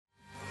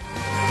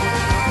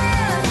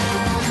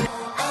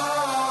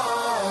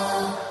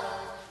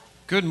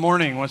Good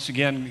morning. Once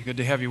again, good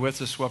to have you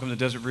with us. Welcome to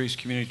Desert Breeze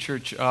Community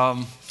Church.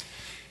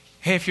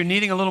 Hey, if you're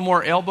needing a little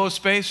more elbow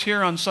space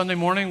here on Sunday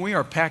morning, we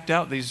are packed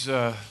out these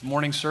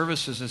morning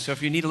services. And so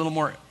if you need a little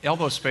more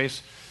elbow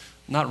space,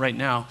 not right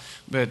now,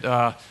 but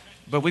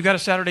we've got a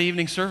Saturday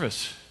evening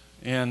service.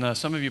 And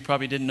some of you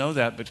probably didn't know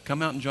that, but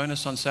come out and join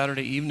us on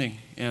Saturday evening.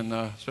 And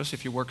especially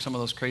if you work some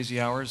of those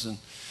crazy hours and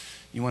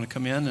you want to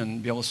come in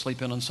and be able to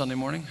sleep in on Sunday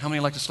morning. How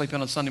many like to sleep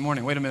in on Sunday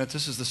morning? Wait a minute,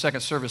 this is the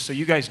second service, so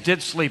you guys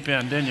did sleep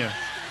in, didn't you?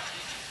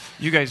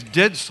 You guys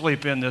did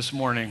sleep in this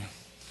morning.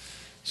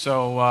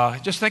 So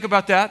just think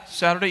about that.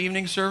 Saturday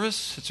evening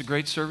service. It's a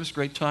great service,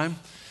 great time.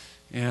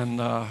 And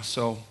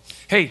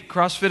hey,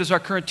 CrossFit is our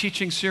current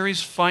teaching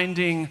series,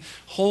 Finding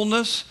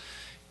Wholeness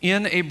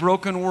in a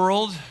Broken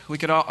World. We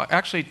could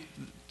actually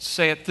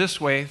say it this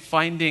way,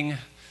 finding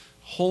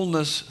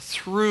wholeness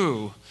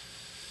through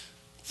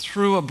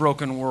a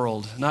broken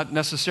world. Not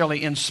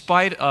necessarily in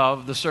spite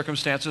of the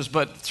circumstances,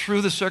 but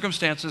through the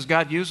circumstances,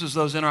 God uses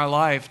those in our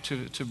life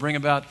to bring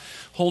about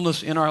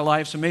wholeness in our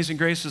lives. Amazing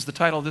Grace is the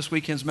title of this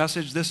weekend's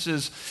message. This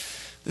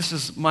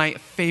is my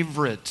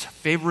favorite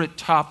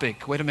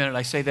topic. Wait a minute,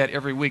 I say that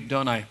every week,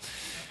 don't I?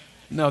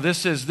 No,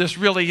 this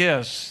really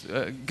is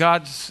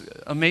God's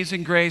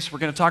amazing grace. We're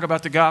going to talk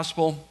about the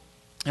gospel.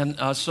 And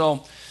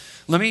so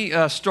let me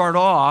start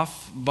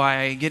off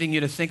by getting you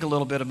to think a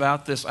little bit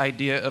about this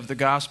idea of the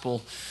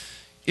gospel.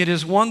 It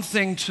is one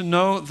thing to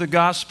know the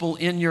gospel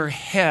in your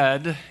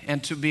head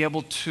and to be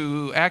able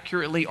to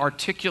accurately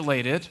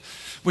articulate it,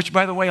 which,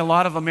 by the way, a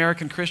lot of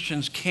American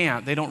Christians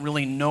can't. They don't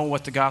really know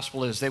what the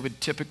gospel is. They would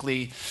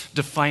typically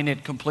define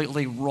it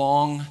completely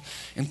wrong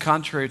and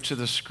contrary to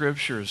the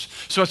scriptures.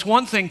 So it's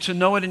one thing to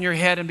know it in your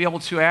head and be able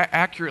to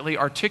accurately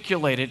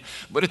articulate it,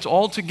 but it's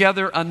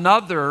altogether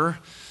another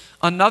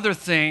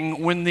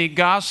thing when the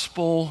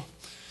gospel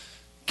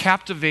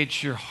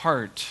captivates your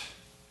heart.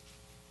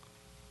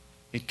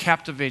 It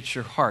captivates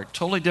your heart.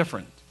 Totally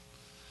different.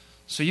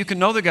 So you can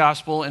know the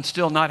gospel and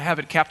still not have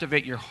it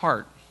captivate your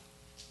heart.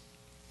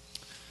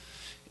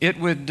 It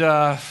would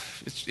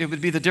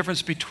be the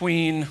difference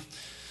between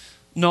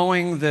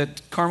knowing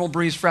that Caramel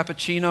Breeze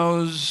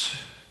Frappuccinos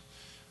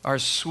are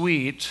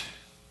sweet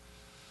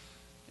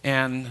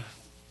and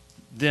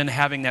then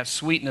having that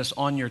sweetness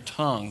on your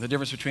tongue. The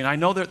difference between, I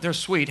know that they're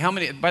sweet. How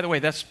many, by the way,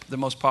 that's the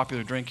most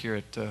popular drink here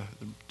at the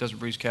Desert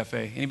Breeze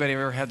Cafe. Anybody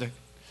ever had the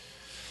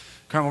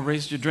Caramel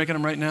Breeze? You're drinking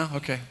them right now?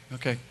 Okay.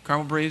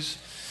 Caramel Breeze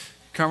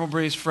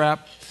Frap.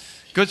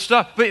 Good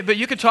stuff. But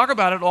you could talk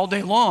about it all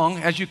day long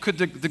as you could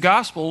the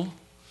gospel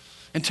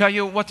and tell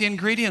you what the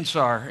ingredients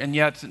are and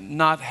yet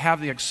not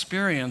have the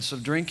experience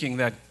of drinking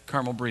that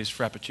Caramel Breeze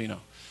Frappuccino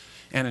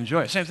and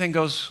enjoy it. Same thing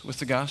goes with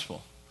the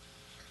gospel.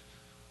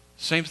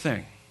 Same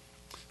thing.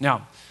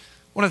 Now,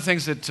 one of the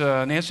things that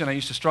Nancy and I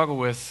used to struggle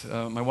with,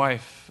 my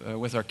wife,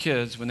 with our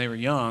kids when they were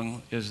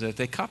young, is that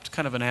they copped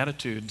kind of an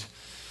attitude.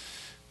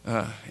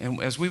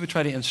 And as we would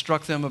try to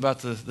instruct them about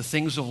the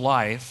things of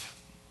life,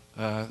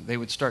 they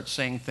would start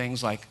saying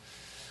things like,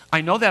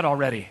 I know that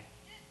already.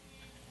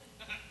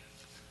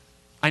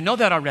 I know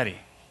that already.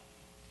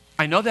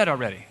 I know that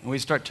already. And we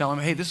start telling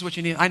them, hey, this is what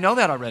you need. I know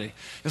that already.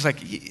 It's like,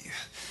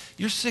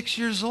 you're 6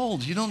 years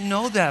old. You don't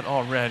know that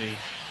already.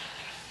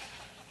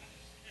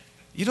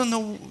 You don't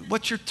know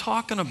what you're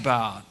talking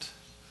about.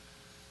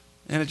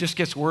 And it just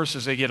gets worse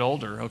as they get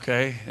older,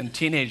 okay? In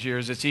teenage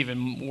years, it's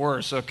even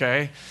worse,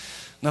 okay?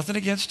 Nothing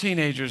against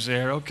teenagers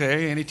there,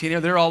 okay? Any teenager,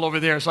 they're all over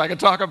there, so I can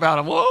talk about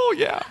them. Whoa,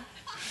 yeah.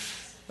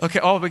 Okay,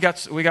 oh, we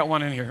got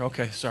one in here.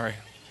 Okay, sorry.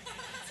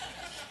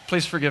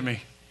 Please forgive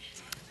me.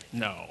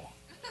 No.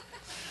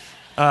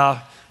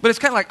 But it's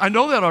kind of like, I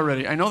know that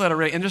already. And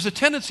there's a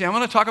tendency, I'm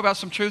going to talk about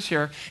some truths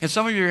here, and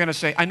some of you are going to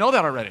say, I know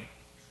that already.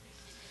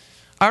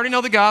 I already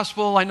know the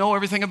gospel. I know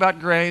everything about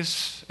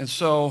grace. And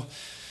so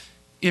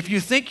if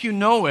you think you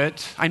know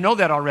it, I know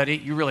that already,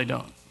 you really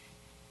don't.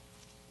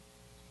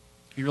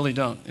 You really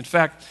don't. In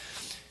fact,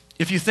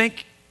 if you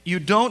think you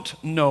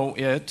don't know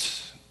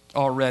it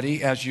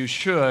already as you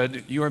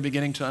should, you are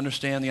beginning to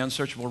understand the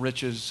unsearchable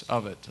riches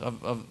of it,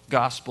 of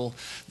gospel,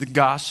 the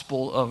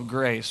gospel of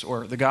grace,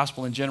 or the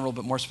gospel in general,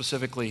 but more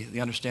specifically, the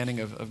understanding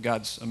of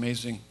God's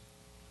amazing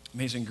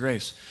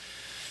grace.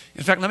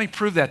 In fact, let me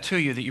prove that to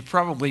you, that you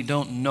probably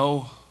don't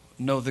know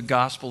the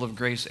gospel of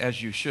grace as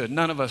you should.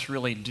 None of us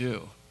really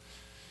do.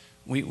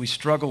 We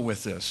struggle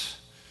with this.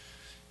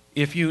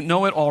 If you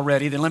know it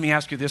already, then let me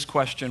ask you this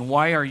question.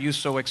 Why are you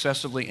so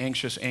excessively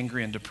anxious,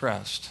 angry, and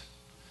depressed?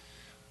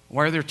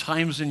 Why are there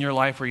times in your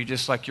life where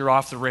you're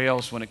off the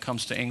rails when it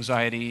comes to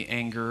anxiety,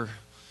 anger,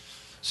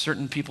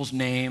 certain people's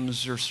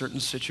names or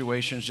certain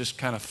situations just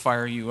kind of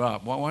fire you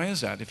up? Why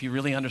is that? If you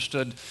really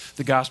understood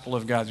the gospel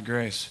of God's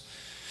grace.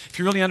 If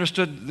you really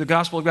understood the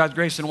gospel of God's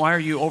grace, then why are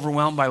you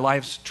overwhelmed by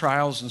life's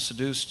trials and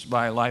seduced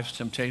by life's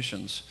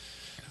temptations?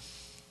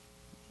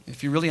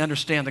 If you really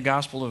understand the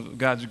gospel of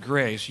God's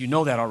grace, you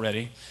know that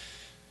already,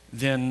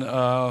 then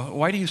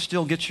why do you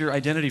still get your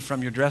identity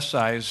from your dress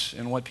size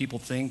and what people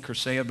think or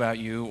say about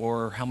you,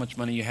 or how much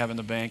money you have in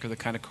the bank, or the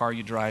kind of car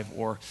you drive,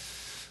 or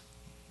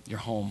your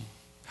home?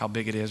 how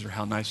big it is or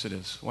how nice it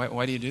is.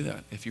 Why do you do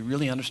that? If you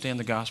really understand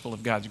the gospel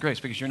of God's grace,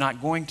 because you're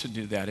not going to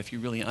do that if you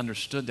really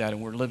understood that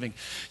and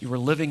you were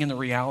living in the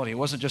reality. It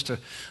wasn't just a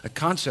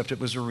concept, it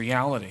was a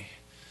reality.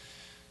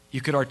 You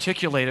could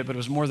articulate it, but it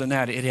was more than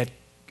that. It had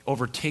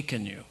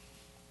overtaken you.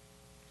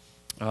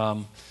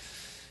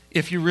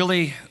 If you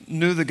really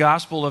knew the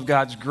gospel of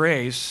God's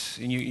grace,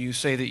 and you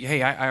say that,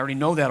 hey, I already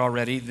know that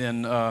already,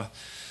 then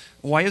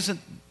why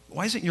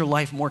isn't your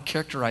life more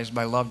characterized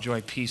by love,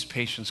 joy, peace,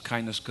 patience,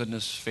 kindness,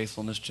 goodness,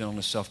 faithfulness,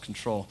 gentleness,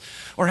 self-control?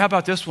 Or how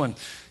about this one?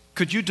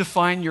 Could you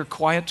define your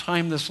quiet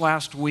time this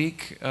last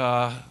week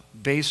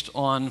based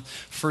on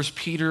 1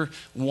 Peter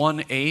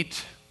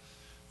 1:8?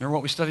 Remember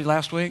what we studied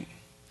last week?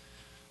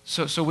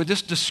 So would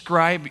this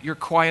describe your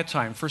quiet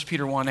time? 1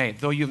 Peter 1:8,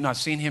 though you have not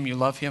seen him, you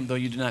love him. Though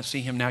you do not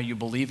see him now, you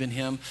believe in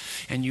him.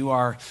 And you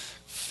are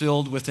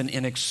filled with an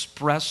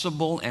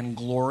inexpressible and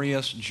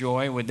glorious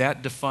joy. Would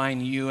that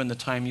define you and the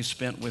time you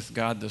spent with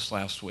God this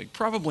last week?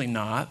 Probably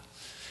not.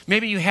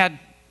 Maybe you had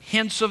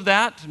hints of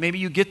that. Maybe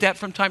you get that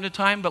from time to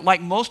time. But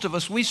like most of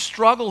us, we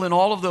struggle in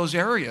all of those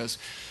areas.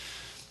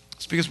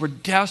 It's because we're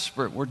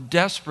desperate. We're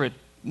desperate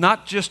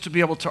not just to be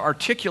able to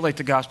articulate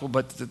the gospel,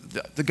 but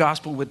the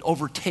gospel would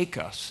overtake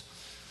us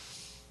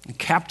and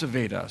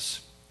captivate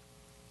us.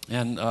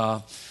 And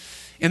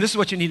this is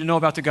what you need to know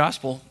about the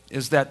gospel,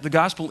 is that the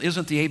gospel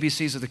isn't the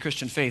ABCs of the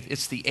Christian faith.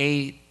 It's the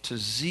A to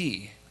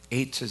Z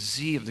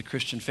of the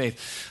Christian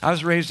faith. I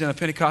was raised in a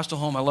Pentecostal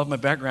home. I love my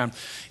background.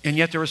 And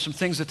yet there were some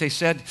things that they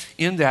said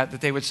in that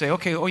they would say,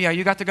 okay, oh yeah,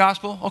 you got the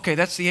gospel? Okay,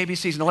 that's the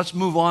ABCs. Now let's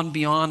move on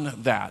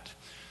beyond that.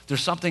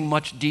 There's something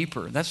much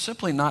deeper. That's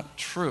simply not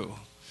true.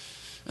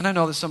 And I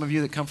know that some of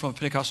you that come from a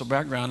Pentecostal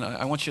background,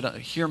 I want you to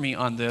hear me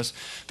on this,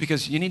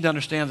 because you need to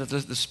understand that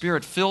the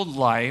Spirit-filled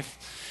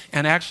life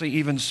and actually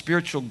even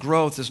spiritual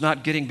growth is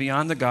not getting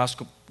beyond the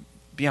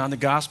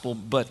gospel,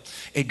 but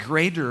a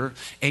greater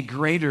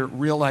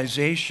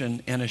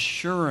realization and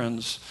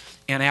assurance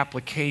and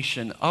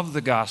application of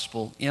the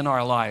gospel in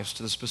our lives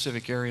to the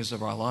specific areas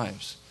of our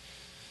lives.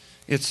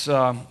 It's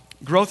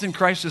growth in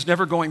Christ is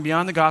never going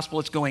beyond the gospel.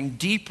 It's going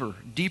deeper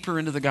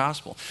into the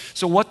gospel.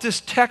 So what this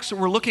text that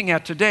we're looking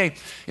at today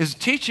is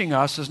teaching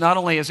us is not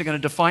only is it going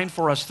to define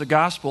for us the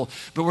gospel,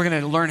 but we're going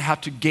to learn how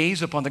to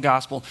gaze upon the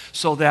gospel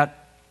so that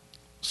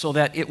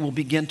it will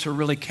begin to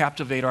really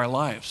captivate our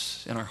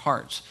lives and our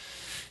hearts.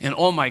 And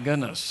oh my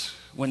goodness,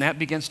 when that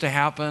begins to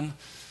happen,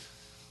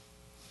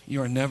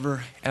 you are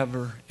never,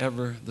 ever,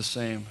 ever the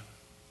same.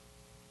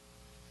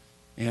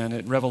 And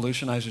it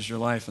revolutionizes your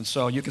life. And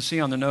so you can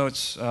see on the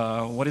notes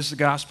what is the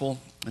gospel,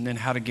 and then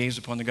how to gaze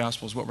upon the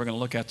gospel is what we're going to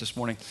look at this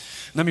morning.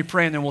 Let me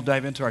pray, and then we'll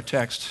dive into our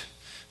text.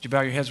 Would you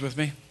bow your heads with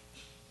me?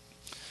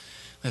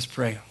 Let's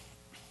pray.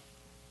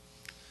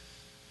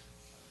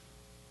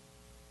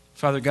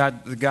 Father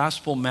God, the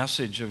gospel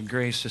message of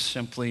grace is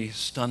simply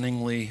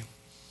stunningly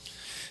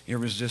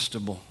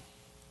irresistible.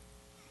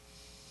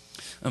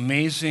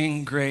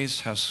 Amazing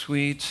grace, how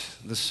sweet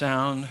the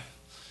sound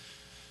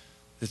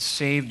that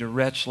saved a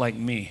wretch like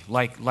me,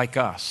 like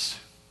us.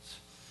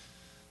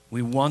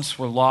 We once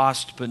were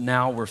lost, but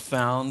now we're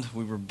found.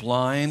 We were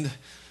blind,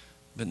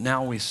 but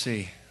now we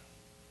see.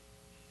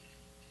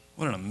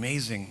 What an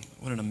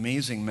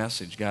amazing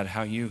message, God,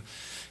 how you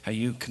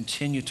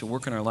continue to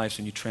work in our lives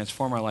and you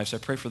transform our lives. I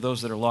pray for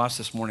those that are lost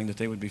this morning that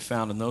they would be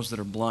found, and those that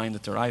are blind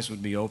that their eyes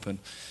would be open.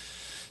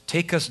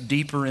 Take us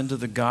deeper into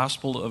the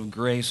gospel of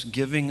grace,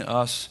 giving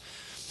us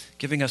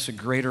a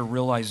greater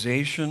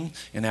realization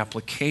and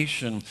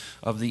application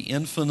of the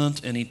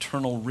infinite and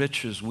eternal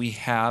riches we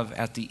have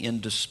at the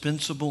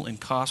indispensable and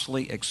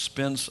costly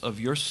expense of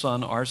your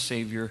Son, our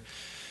Savior,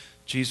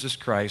 Jesus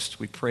Christ.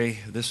 We pray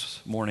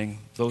this morning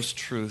those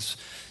truths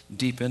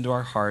deep into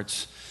our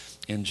hearts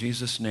in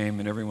Jesus' name.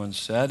 And everyone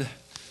said,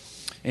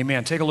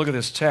 amen. Take a look at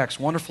this text.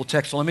 Wonderful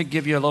text. So let me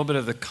give you a little bit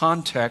of the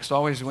context.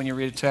 Always when you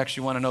read a text,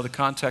 you want to know the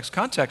context.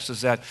 Context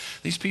is that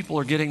these people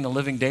are getting the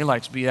living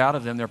daylights beat out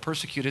of them. They're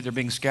persecuted. They're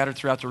being scattered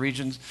throughout the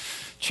regions,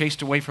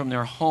 chased away from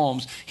their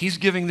homes. He's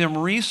giving them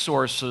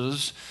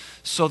resources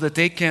so that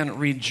they can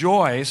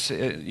rejoice.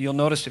 You'll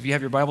notice if you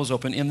have your Bibles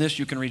open, in this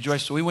you can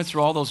rejoice. So we went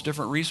through all those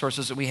different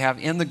resources that we have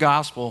in the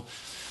gospel,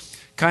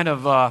 kind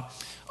of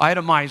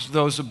itemized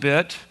those a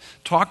bit,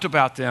 talked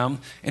about them,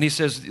 and he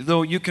says,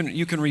 though you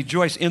can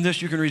rejoice, in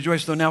this you can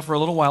rejoice, though now for a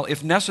little while,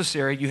 if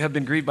necessary, you have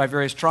been grieved by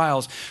various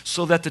trials,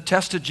 so that the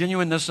tested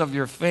genuineness of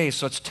your faith,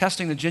 so it's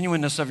testing the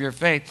genuineness of your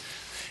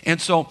faith. And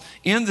so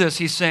in this,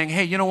 he's saying,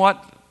 hey, you know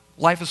what?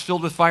 Life is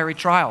filled with fiery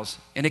trials,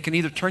 and it can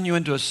either turn you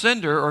into a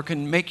cinder or it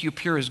can make you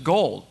pure as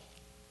gold.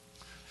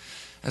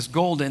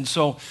 And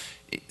so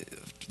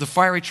the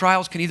fiery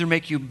trials can either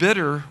make you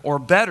bitter or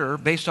better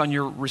based on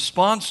your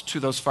response to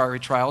those fiery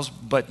trials,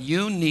 but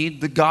you need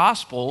the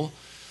gospel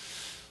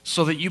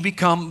so that you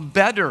become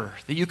better,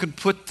 that you can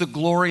put the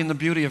glory and the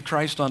beauty of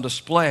Christ on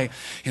display.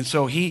 And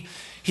so he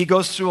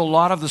goes through a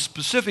lot of the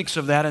specifics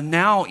of that, and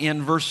now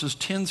in verses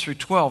 10 through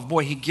 12,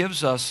 boy, he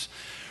gives us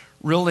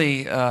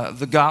really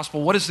the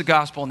gospel. What is the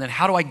gospel? And then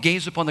how do I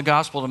gaze upon the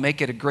gospel to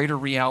make it a greater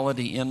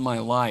reality in my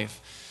life?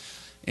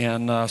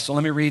 And so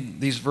let me read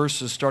these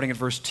verses starting at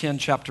verse 10,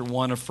 chapter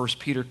 1 of 1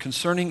 Peter.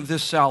 Concerning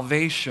this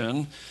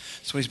salvation,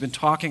 that's what he's been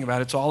talking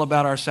about. It's all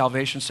about our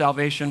salvation.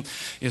 Salvation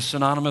is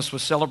synonymous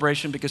with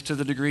celebration because to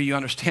the degree you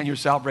understand your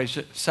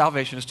salvation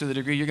is to the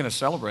degree you're going to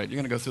celebrate. You're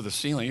going to go through the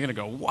ceiling. You're going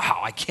to go,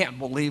 wow, I can't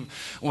believe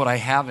what I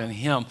have in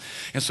him.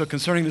 And so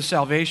concerning the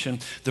salvation,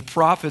 the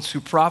prophets who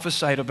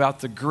prophesied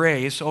about the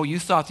grace, you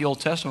thought the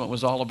Old Testament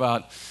was all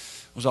about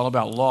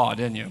law,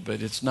 didn't you?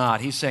 But it's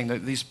not. He's saying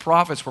that these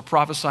prophets were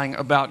prophesying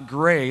about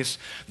grace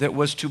that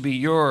was to be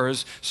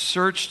yours,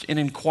 searched and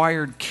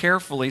inquired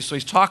carefully. So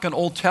he's talking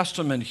Old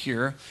Testament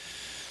here.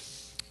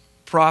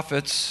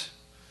 Prophets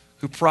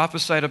who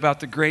prophesied about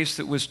the grace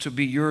that was to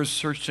be yours,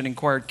 searched and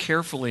inquired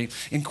carefully,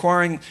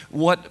 inquiring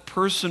what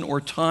person or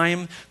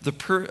time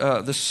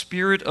the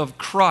Spirit of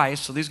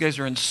Christ, so these guys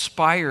are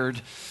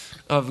inspired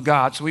of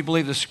God. So we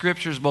believe the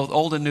scriptures, both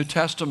Old and New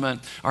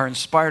Testament, are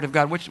inspired of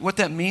God. What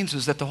that means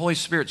is that the Holy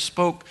Spirit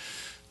spoke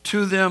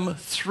to them,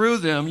 through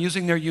them,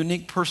 using their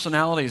unique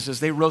personalities as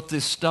they wrote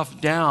this stuff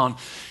down.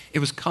 It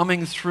was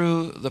coming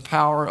through the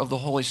power of the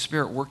Holy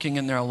Spirit working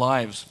in their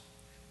lives.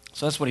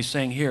 So that's what he's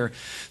saying here.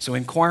 So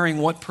inquiring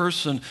what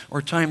person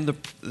or time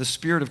the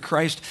Spirit of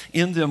Christ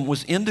in them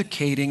was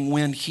indicating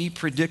when he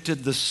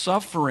predicted the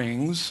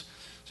sufferings.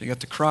 So you got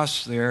the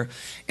cross there,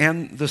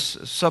 and the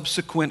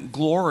subsequent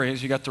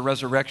glories. You got the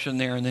resurrection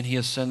there, and then he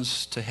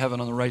ascends to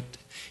heaven on the right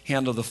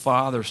hand of the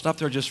Father. Stop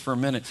there just for a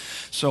minute.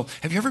 So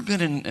have you ever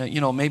been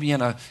in, maybe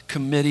in a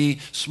committee,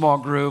 small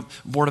group,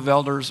 board of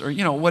elders, or,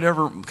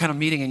 whatever kind of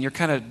meeting, and you're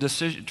kind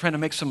of trying to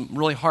make some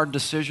really hard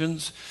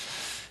decisions,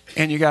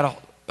 and you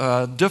got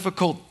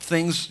difficult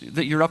things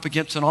that you're up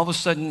against, and all of a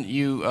sudden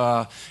you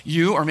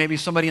or maybe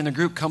somebody in the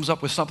group comes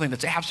up with something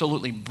that's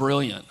absolutely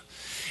brilliant.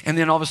 And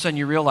then all of a sudden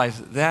you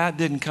realize that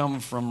didn't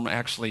come from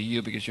actually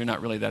you because you're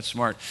not really that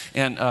smart.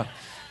 And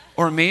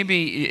or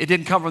maybe it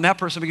didn't come from that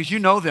person because you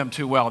know them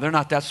too well. They're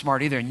not that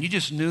smart either. And you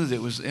just knew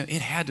that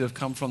it had to have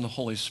come from the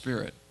Holy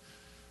Spirit.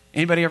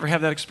 Anybody ever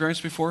have that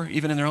experience before,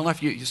 even in their own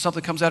life?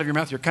 Something comes out of your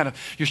mouth,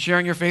 you're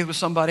sharing your faith with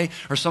somebody,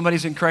 or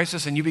somebody's in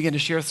crisis, and you begin to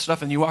share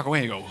stuff, and you walk away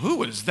and you go, who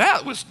was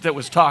that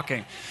was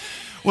talking?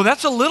 Well,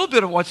 that's a little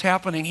bit of what's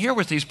happening here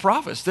with these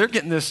prophets. They're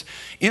getting this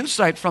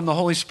insight from the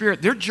Holy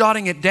Spirit. They're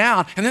jotting it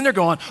down, and then they're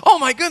going, oh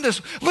my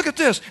goodness, look at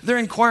this. They're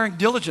inquiring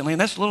diligently, and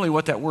that's literally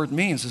what that word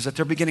means, is that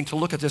they're beginning to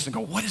look at this and go,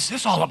 what is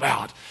this all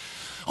about?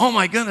 Oh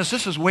my goodness,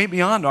 this is way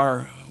beyond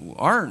our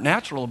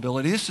natural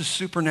ability. This is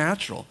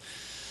supernatural.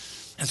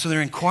 And so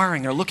they're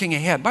inquiring, they're looking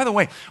ahead. By the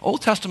way,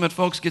 Old Testament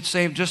folks get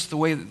saved just the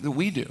way that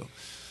we do.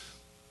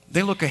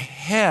 They look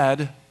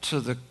ahead to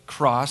the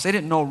cross. They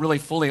didn't know really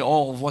fully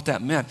all of what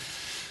that meant.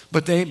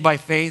 But they, by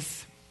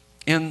faith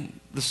in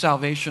the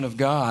salvation of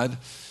God,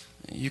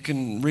 you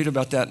can read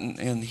about that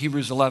in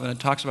Hebrews 11. It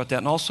talks about that.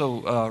 And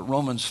also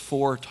Romans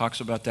 4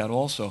 talks about that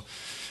also.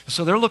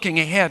 So they're looking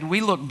ahead.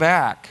 We look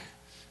back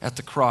at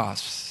the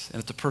cross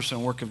and at the person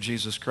and work of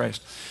Jesus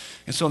Christ.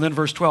 And so then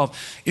verse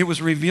 12, it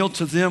was revealed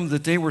to them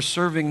that they were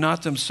serving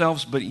not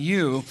themselves but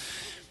you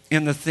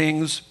in the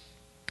things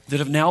that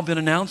have now been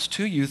announced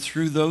to you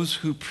through those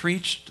who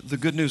preached the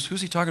good news.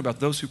 Who's he talking about?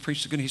 Those who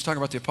preached the good news. He's talking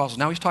about the apostles.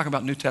 Now he's talking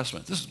about New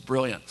Testament. This is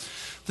brilliant.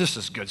 This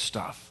is good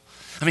stuff.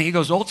 I mean, he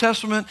goes Old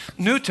Testament,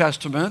 New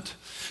Testament.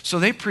 So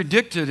they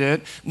predicted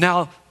it.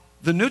 Now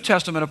the New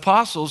Testament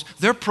apostles,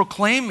 they're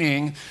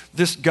proclaiming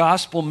this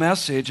gospel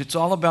message. It's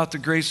all about the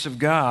grace of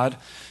God.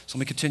 So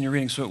let me continue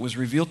reading. So it was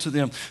revealed to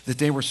them that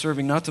they were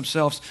serving not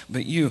themselves,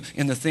 but you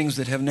in the things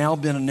that have now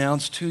been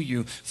announced to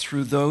you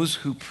through those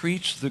who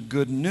preach the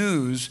good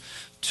news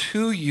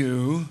to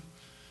you.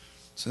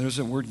 So there's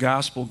that word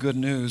gospel, good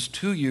news,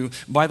 to you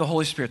by the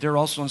Holy Spirit. They're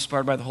also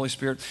inspired by the Holy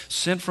Spirit,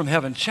 sent from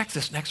heaven. Check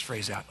this next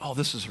phrase out. Oh,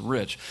 this is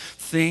rich.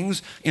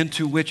 Things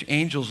into which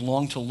angels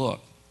long to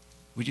look.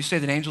 Would you say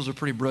that angels are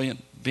pretty brilliant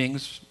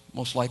beings,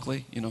 most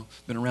likely?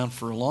 Been around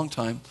for a long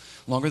time,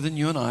 longer than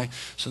you and I,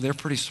 so they're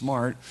pretty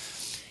smart.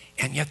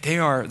 And yet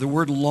the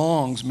word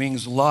longs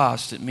means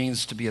lust. It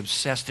means to be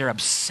obsessed. They're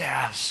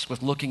obsessed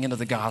with looking into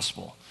the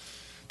gospel.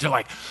 They're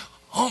like,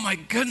 oh my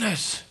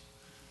goodness,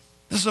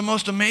 this is the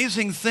most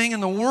amazing thing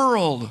in the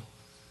world.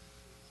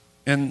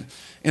 And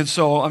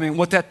so, I mean,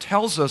 what that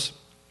tells us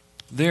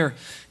there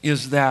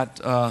is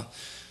that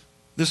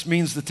this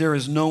means that there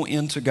is no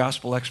end to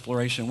gospel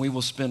exploration. We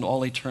will spend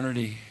all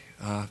eternity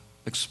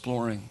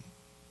exploring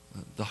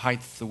the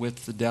height, the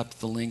width, the depth,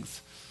 the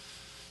length,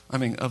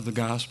 of the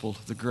gospel,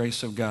 the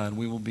grace of God.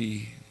 We will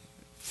be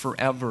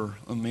forever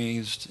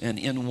amazed and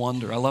in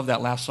wonder. I love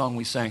that last song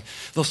we sang.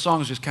 Those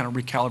songs just kind of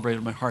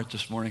recalibrated my heart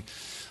this morning.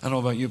 I don't know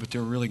about you, but they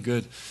were really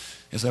good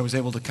as I was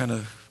able to kind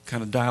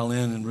of dial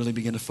in and really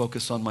begin to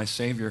focus on my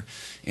Savior.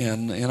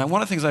 And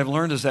one of the things I've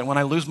learned is that when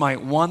I lose my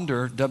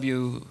wonder,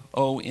 W-O-N-D-E-R,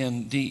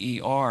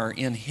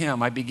 in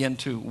Him, I begin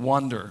to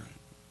wonder,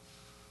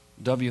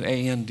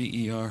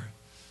 W-A-N-D-E-R.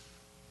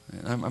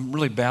 I'm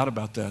really bad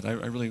about that. I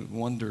really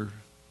wonder,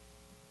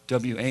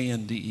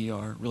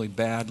 W-A-N-D-E-R, really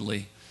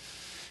badly.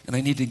 And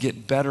I need to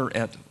get better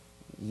at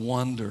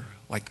wonder,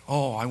 Like,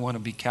 oh, I want to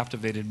be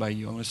captivated by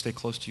you. I want to stay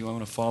close to you. I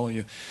want to follow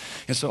you.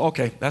 And so,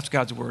 okay, that's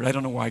God's word. I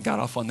don't know why I got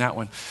off on that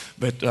one.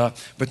 But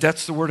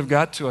that's the word of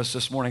God to us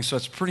this morning. So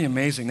it's pretty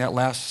amazing, that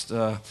last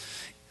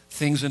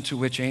things into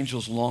which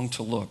angels long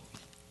to look.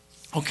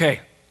 Okay.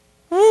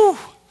 Woo!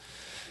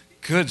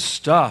 Good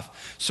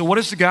stuff. So what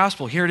is the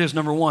gospel? Here it is,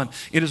 number one.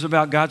 It is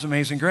about God's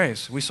amazing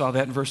grace. We saw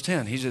that in verse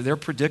 10. They're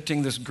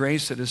predicting this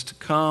grace that is to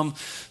come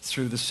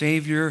through the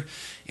Savior.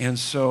 And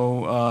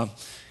so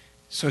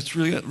it's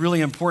really, really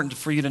important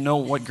for you to know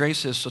what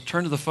grace is. So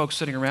turn to the folks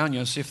sitting around you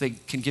and see if they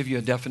can give you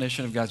a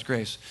definition of God's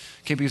grace.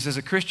 Okay, because as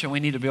a Christian, we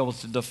need to be able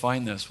to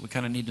define this. We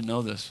kind of need to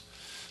know this.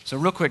 So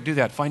real quick, do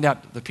that. Find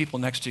out the people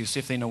next to you, see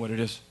if they know what it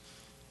is.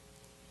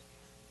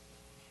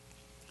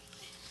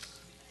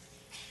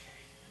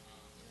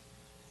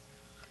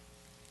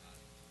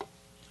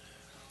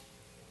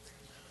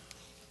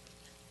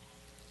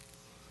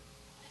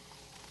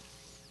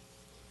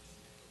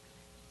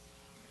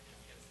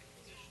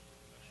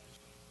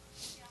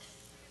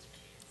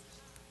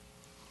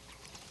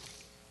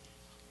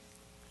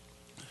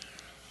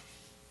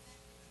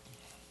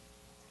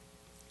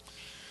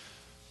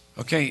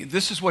 Okay,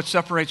 this is what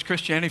separates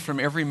Christianity from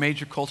every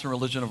major cult and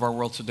religion of our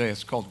world today.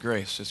 It's called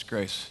grace. It's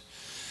grace.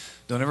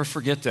 Don't ever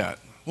forget that.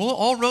 Well,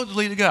 all roads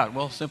lead to God.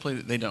 Well, simply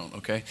they don't,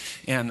 okay?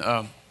 And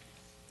I'm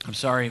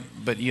sorry,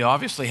 but you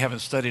obviously haven't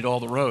studied all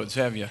the roads,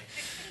 have you?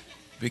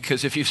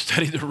 Because if you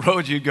studied the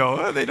roads, you'd go,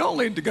 oh, they don't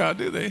lead to God,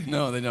 do they?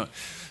 No, they don't.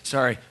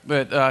 Sorry.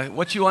 But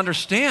what you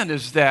understand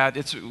is that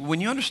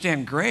when you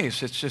understand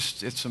grace,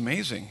 it's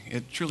amazing.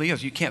 It truly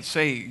is. You can't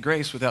say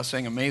grace without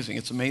saying amazing.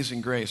 It's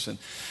amazing grace.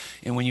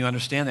 And when you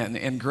understand that,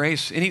 and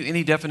grace,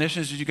 any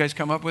definitions did you guys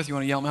come up with? You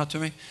want to yell them out to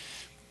me?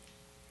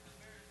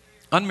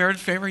 Unmerited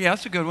favor, yeah,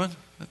 that's a good one.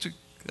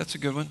 That's a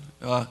good one.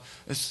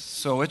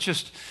 So it's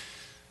just,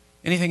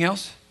 anything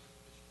else?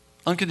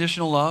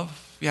 Unconditional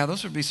love, yeah,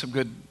 those would be some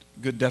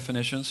good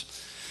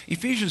definitions.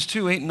 Ephesians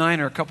 2, 8, and 9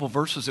 are a couple of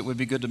verses that would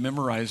be good to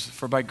memorize.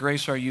 For by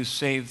grace are you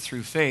saved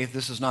through faith.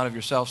 This is not of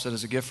yourselves, that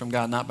is a gift from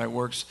God, not by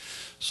works,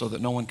 so that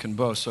no one can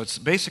boast. So it's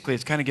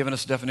kind of giving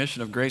us a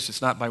definition of grace.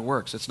 It's not by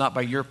works. It's not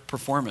by your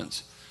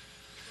performance.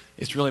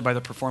 It's really by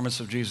the performance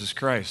of Jesus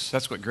Christ.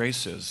 That's what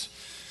grace is.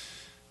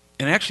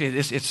 And actually,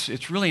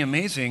 it's really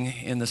amazing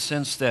in the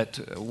sense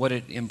that what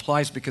it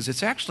implies, because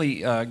it's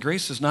actually,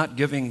 grace is not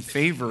giving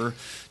favor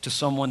to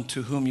someone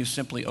to whom you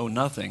simply owe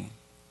nothing.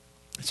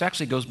 It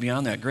actually goes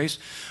beyond that. Grace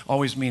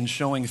always means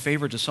showing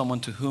favor to someone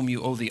to whom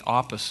you owe the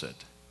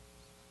opposite.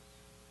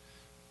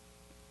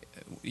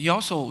 You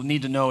also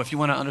need to know, if you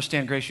want to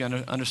understand grace, you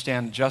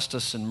understand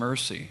justice and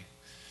mercy.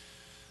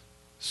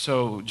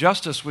 So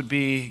justice would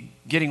be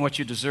getting what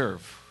you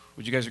deserve.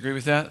 Would you guys agree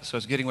with that? So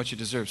it's getting what you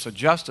deserve. So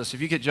justice,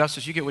 if you get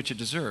justice, you get what you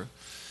deserve.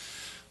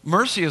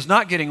 Mercy is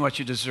not getting what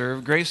you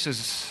deserve. Grace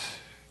is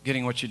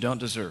getting what you don't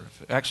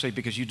deserve. Actually,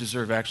 because you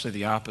deserve actually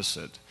the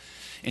opposite.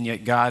 And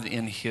yet God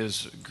in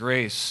His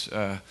grace,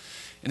 and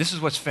this is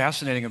what's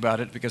fascinating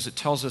about it, because it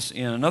tells us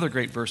in another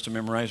great verse to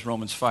memorize,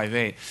 Romans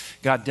 5:8,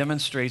 God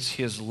demonstrates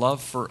His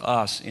love for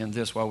us in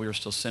this: while we were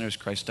still sinners,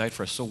 Christ died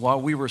for us. So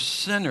while we were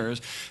sinners,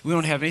 we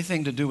don't have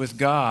anything to do with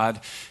God,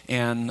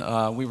 and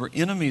we were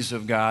enemies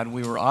of God,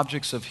 we were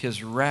objects of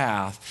His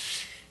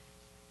wrath,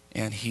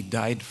 and He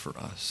died for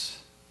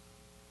us.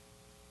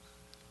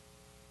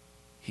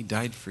 He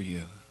died for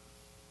you.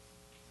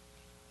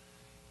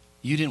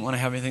 You didn't want to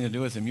have anything to do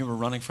with Him. You were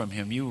running from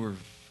Him. You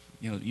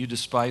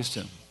despised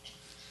Him.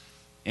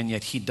 And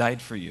yet He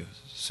died for you.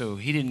 So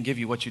He didn't give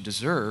you what you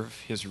deserve,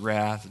 His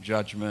wrath,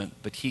 judgment,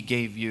 but He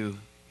gave you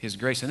His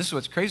grace. And this is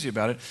what's crazy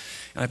about it.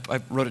 And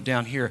I wrote it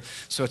down here.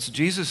 So it's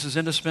Jesus'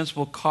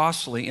 indispensable,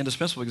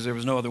 because there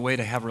was no other way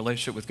to have a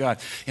relationship with God,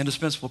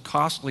 indispensable,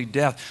 costly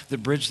death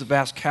that bridged the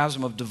vast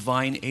chasm of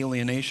divine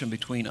alienation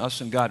between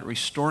us and God,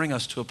 restoring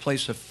us to a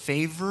place of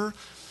favor.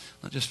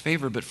 Not just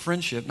favor, but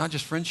friendship. Not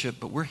just friendship,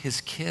 but we're His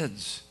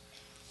kids.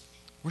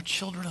 We're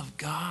children of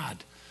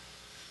God.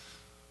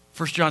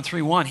 1 John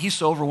 3:1, he's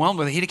so overwhelmed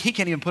with it, he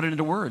can't even put it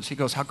into words. He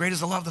goes, how great is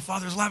the love the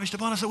Father has lavished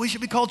upon us that we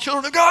should be called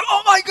children of God.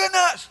 Oh my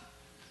goodness!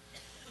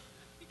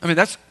 I mean,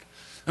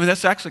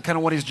 that's actually kind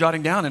of what he's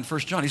jotting down in 1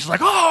 John. He's like,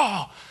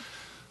 oh,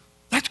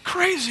 that's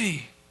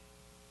crazy.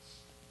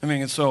 I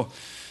mean, and so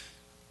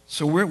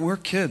we're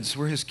kids.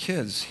 We're His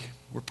kids.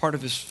 We're part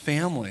of His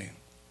family.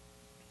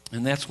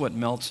 And that's what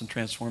melts and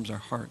transforms our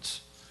hearts.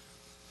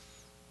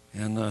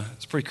 And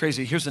it's pretty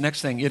crazy. Here's the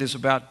next thing. It is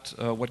about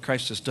what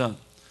Christ has done.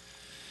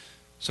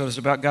 So it is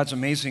about God's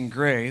amazing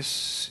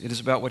grace. It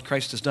is about what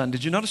Christ has done.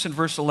 Did you notice in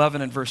verse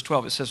 11 and verse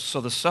 12, it says, so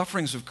the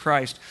sufferings of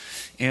Christ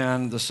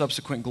and the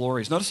subsequent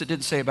glories. Notice it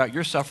didn't say about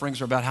your sufferings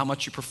or about how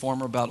much you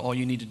perform or about all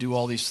you need to do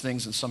all these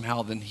things and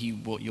somehow then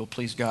you'll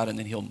please God and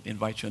then He'll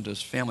invite you into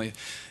His family.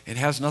 It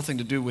has nothing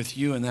to do with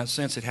you in that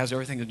sense. It has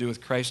everything to do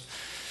with Christ.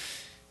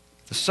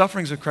 The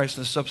sufferings of Christ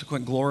and the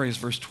subsequent glories,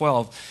 verse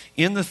 12,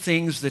 in the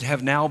things that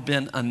have now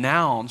been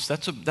announced.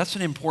 That's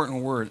an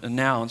important word,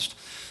 announced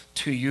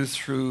to you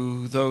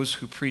through those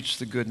who preach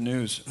the good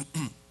news.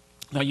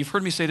 Now, you've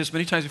heard me say this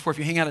many times before. If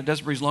you hang out at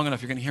Desert Breeze long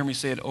enough, you're going to hear me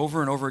say it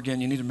over and over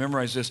again. You need to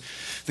memorize this.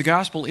 The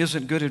gospel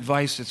isn't good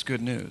advice, it's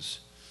good news.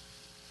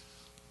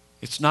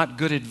 It's not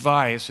good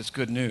advice, it's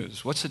good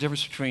news. What's the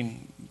difference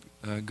between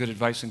good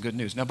advice and good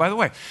news? Now, by the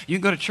way, you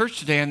can go to church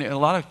today, and a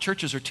lot of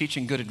churches are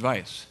teaching good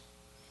advice.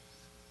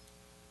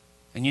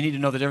 And you need to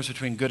know the difference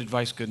between good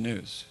advice, good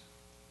news.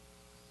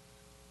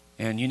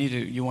 And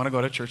you want to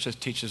go to a church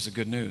that teaches the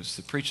good news,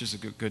 that preaches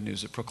the good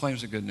news, that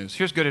proclaims the good news.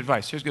 Here's good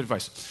advice. Here's good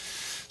advice.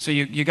 So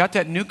you got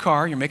that new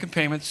car, you're making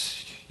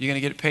payments, you're going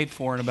to get it paid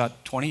for in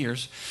about 20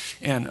 years.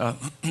 And I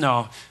don't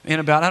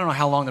know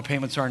how long the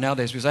payments are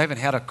nowadays, because I haven't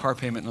had a car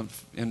payment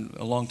in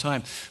a long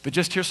time. But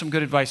just here's some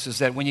good advice, is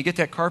that when you get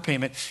that car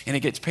payment and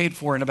it gets paid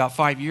for in about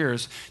 5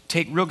 years,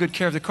 take real good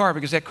care of the car,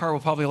 because that car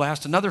will probably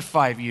last another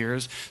 5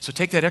 years. So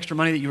take that extra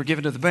money that you were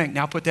given to the bank,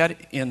 now put that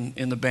in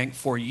the bank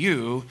for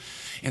you,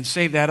 and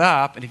save that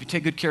up. And if you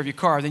take good care of your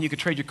car, then you could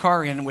trade your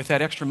car in with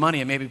that extra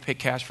money and maybe pay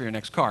cash for your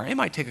next car. It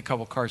might take a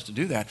couple cars to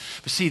do that.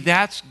 But see,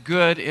 that's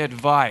good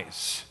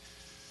advice.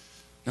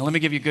 Now let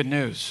me give you good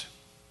news.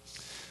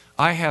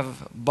 I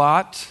have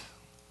bought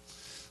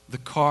the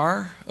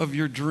car of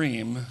your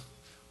dream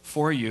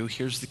for you.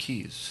 Here's the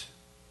keys.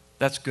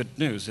 That's good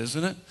news,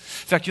 isn't it? In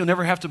fact, you'll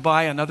never have to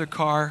buy another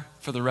car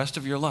for the rest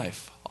of your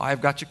life.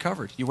 I've got you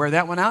covered. You wear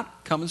that one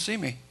out? Come and see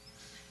me.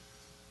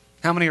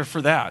 How many are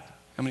for that?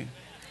 How many?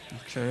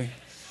 Okay.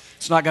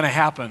 It's not going to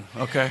happen,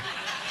 okay?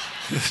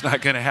 It's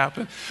not going to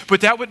happen.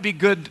 But that would be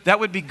good. That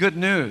would be good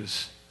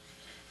news.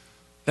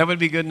 That would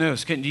be good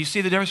news. Do you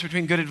see the difference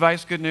between good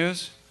advice, good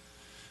news?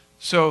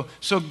 So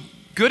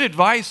good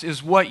advice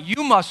is what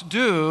you must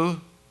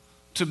do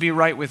to be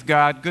right with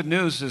God. Good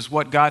news is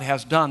what God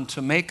has done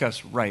to make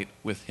us right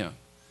with Him.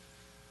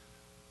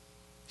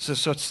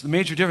 So it's the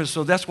major difference.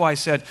 So that's why I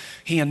said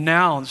He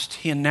announced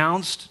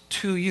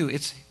to you.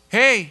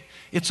 Hey,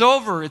 it's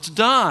over. It's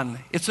done.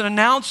 It's an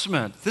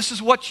announcement. This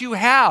is what you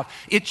have.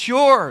 It's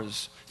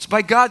yours. It's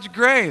by God's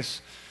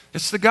grace.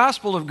 It's the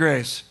gospel of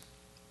grace.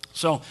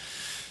 So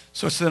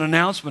it's an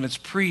announcement. It's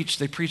preached.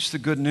 They preach the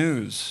good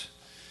news.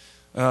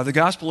 The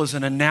gospel is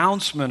an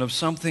announcement of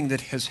something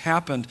that has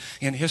happened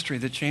in history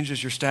that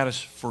changes your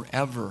status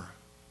forever.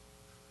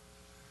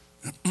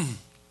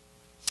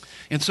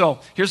 And so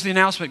here's the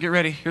announcement. Get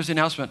ready. Here's the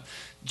announcement.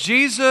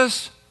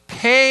 Jesus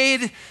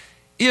paid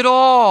it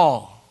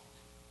all.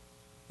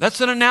 That's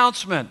an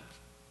announcement.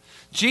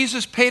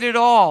 Jesus paid it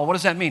all. What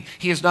does that mean?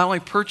 He has not only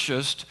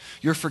purchased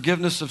your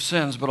forgiveness of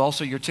sins, but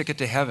also your ticket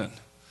to heaven.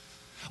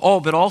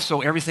 Oh, but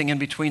also everything in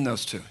between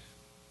those two.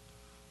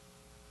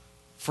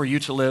 For you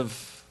to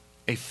live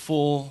a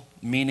full,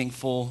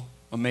 meaningful,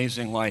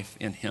 amazing life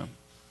in Him.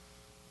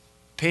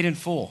 Paid in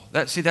full.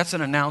 That's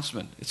an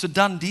announcement. It's a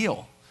done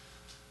deal.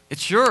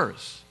 It's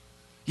yours.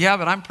 Yeah,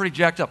 but I'm pretty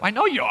jacked up. I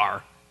know you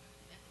are.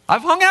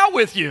 I've hung out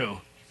with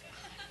you.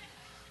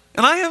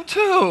 And I am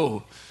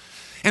too.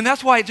 And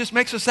that's why it just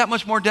makes us that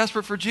much more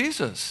desperate for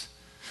Jesus.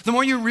 The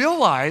more you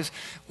realize,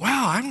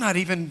 wow, I'm not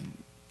even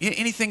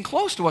anything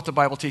close to what the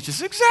Bible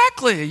teaches.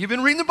 Exactly. You've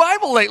been reading the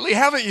Bible lately,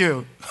 haven't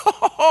you?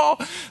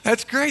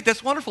 That's great.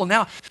 That's wonderful.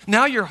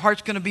 Now your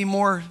heart's going to be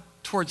more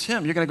towards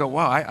Him. You're going to go,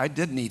 wow, I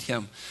did need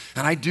Him.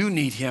 And I do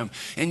need Him.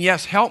 And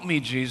yes, help me,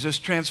 Jesus.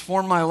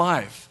 Transform my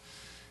life.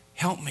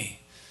 Help me.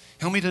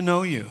 Help me to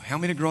know you. Help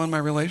me to grow in my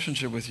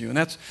relationship with you. And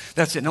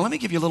that's it. Now let me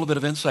give you a little bit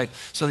of insight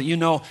so that you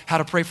know how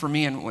to pray for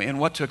me and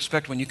what to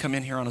expect when you come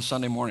in here on a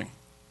Sunday morning.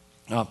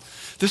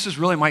 This is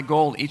really my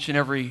goal each and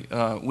every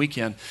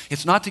weekend.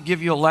 It's not to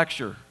give you a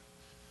lecture.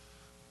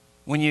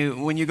 When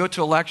you go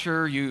to a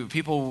lecture,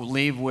 people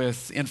leave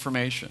with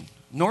information.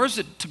 Nor is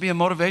it to be a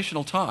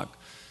motivational talk.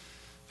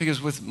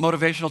 Because with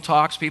motivational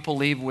talks, people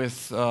leave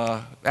with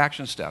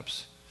action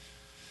steps.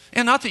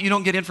 And not that you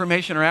don't get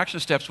information or action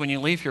steps when you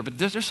leave here, but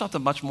there's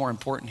something much more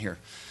important here.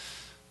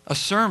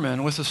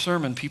 With a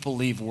sermon, people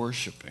leave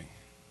worshiping.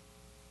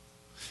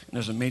 And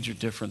there's a major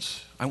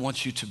difference. I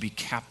want you to be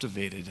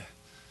captivated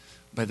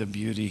by the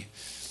beauty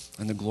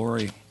and the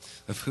glory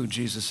of who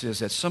Jesus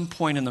is. At some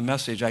point in the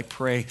message, I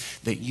pray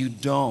that you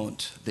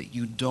don't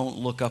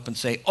look up and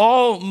say,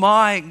 oh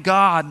my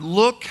God,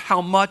 look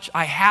how much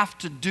I have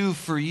to do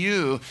for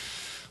you.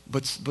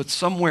 But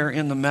somewhere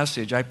in the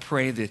message, I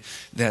pray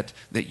that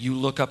you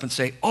look up and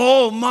say,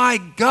 oh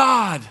my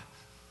God,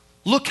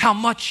 look how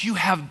much you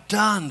have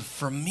done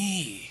for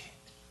me.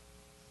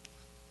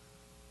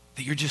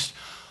 That you're just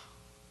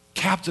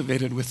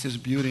captivated with His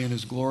beauty and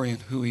His glory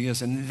and who He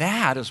is. And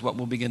that is what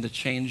will begin to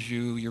change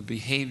you, your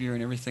behavior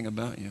and everything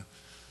about you.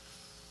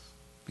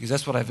 Because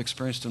that's what I've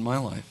experienced in my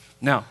life.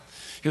 Now,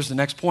 here's the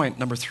next point,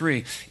 number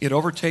 3. It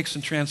overtakes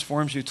and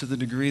transforms you to the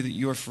degree that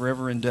you are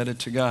forever indebted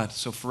to God.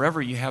 So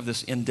forever you have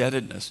this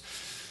indebtedness.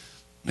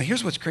 Now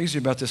here's what's crazy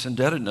about this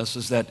indebtedness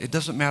is that it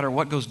doesn't matter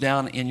what goes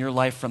down in your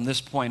life from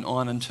this point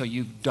on until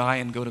you die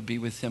and go to be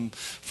with Him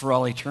for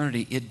all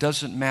eternity. It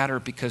doesn't matter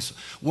because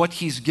what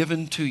He's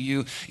given to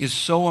you is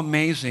so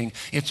amazing.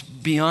 It's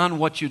beyond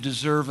what you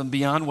deserve and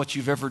beyond what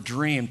you've ever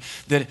dreamed.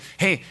 That,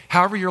 hey,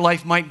 however your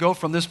life might go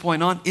from this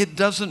point on, it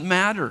doesn't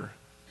matter.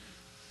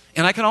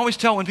 And I can always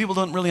tell when people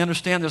don't really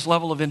understand this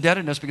level of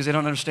indebtedness because they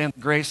don't understand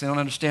grace, they don't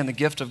understand the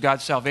gift of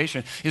God's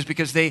salvation, is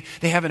because they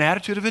have an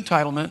attitude of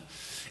entitlement,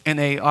 and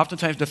they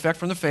oftentimes defect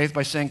from the faith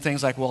by saying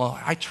things like, well,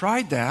 I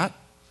tried that,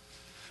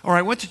 or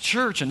I went to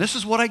church and this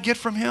is what I get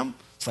from him.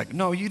 It's like,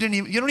 no, you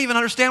don't even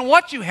understand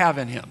what you have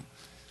in him.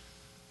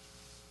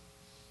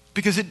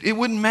 Because it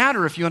wouldn't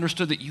matter if you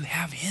understood that you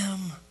have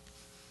him.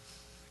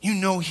 You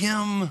know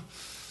him.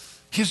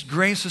 His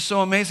grace is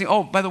so amazing.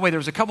 Oh, by the way, there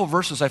was a couple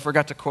verses I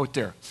forgot to quote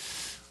there.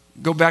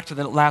 Go back to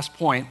the last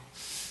point.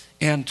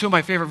 And two of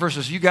my favorite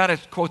verses, you got to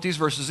quote these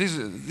verses.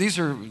 These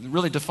are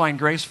really define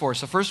grace for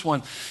us. The first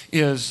one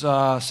is 2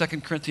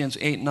 Corinthians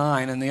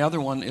 8:9, and the other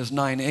one is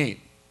 9:8.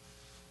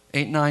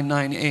 8:9,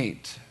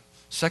 9:8.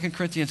 2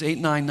 Corinthians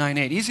 8:9,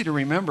 9:8. Easy to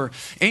remember.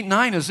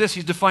 8:9 is this.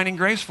 He's defining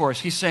grace for us.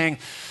 He's saying,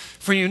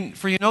 For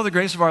you know the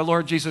grace of our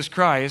Lord Jesus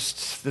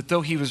Christ, that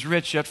though he was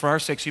rich, yet for our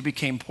sakes he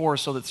became poor,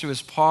 so that through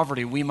his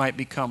poverty we might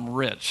become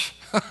rich.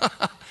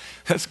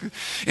 That's good.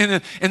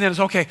 And then it's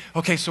okay,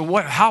 so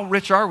how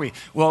rich are we?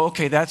 Well,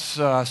 okay, that's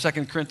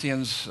 2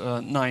 Corinthians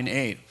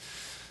 9:8.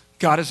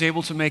 God is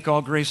able to make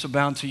all grace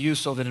abound to you,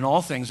 so that in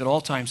all things, at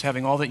all times,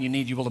 having all that you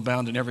need, you will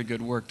abound in every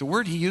good work. The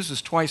word he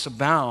uses twice,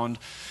 abound,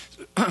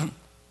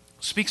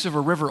 speaks of a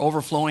river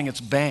overflowing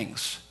its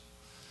banks.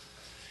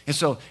 And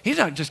so he's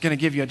not just going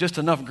to give you just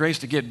enough grace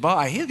to get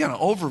by. He's going to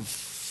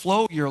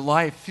overflow your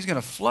life. He's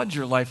going to flood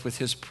your life with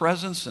his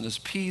presence and his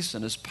peace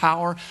and his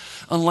power,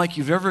 unlike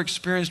you've ever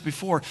experienced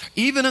before.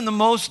 Even in the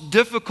most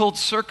difficult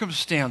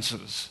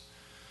circumstances,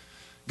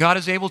 God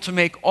is able to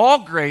make all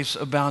grace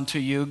abound to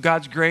you.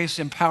 God's grace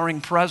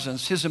empowering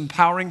presence, his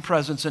empowering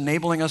presence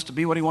enabling us to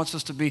be what he wants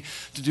us to be,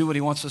 to do what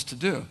he wants us to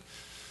do.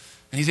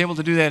 And he's able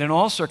to do that in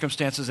all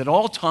circumstances, at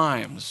all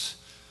times.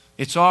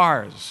 It's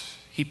ours.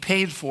 He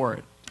paid for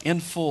it in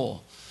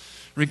full.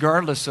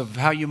 Regardless of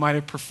how you might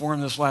have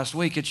performed this last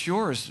week, it's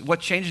yours.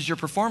 What changes your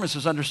performance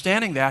is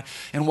understanding that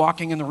and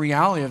walking in the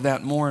reality of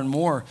that more and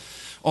more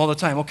all the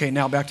time. Okay,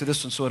 now back to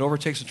this one. So it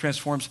overtakes and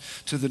transforms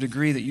to the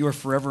degree that you are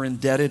forever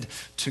indebted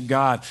to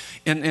God.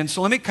 And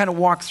so let me kind of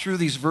walk through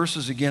these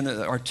verses again,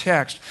 our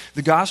text.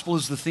 The gospel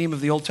is the theme of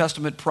the Old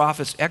Testament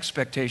prophet's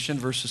expectation,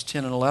 verses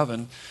 10 and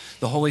 11.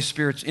 The Holy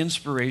Spirit's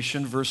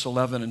inspiration, verse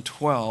 11 and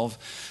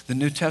 12. The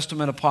New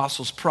Testament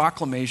apostles'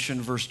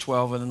 proclamation, verse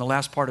 12. And then the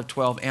last part of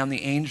 12, and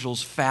the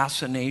angel's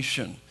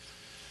fascination.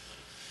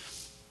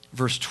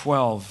 Verse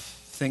 12,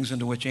 things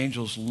into which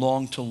angels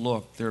long to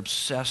look. They're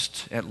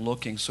obsessed at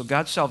looking. So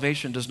God's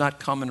salvation does not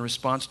come in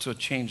response to a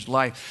changed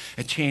life.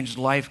 A changed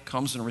life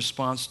comes in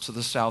response to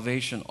the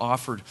salvation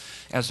offered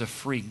as a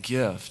free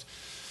gift.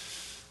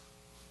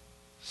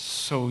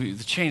 So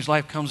the changed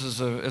life comes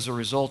as a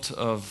result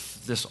of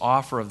this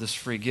offer of this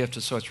free gift.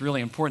 And so it's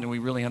really important that we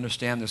really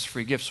understand this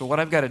free gift. So what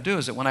I've got to do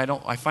is that when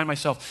I find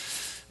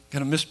myself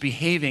kind of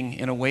misbehaving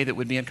in a way that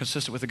would be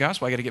inconsistent with the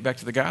gospel, I got to get back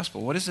to the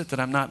gospel. What is it that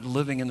I'm not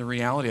living in the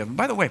reality of? And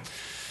by the way,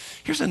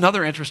 here's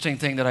another interesting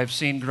thing that I've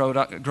seen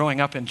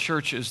growing up in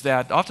church is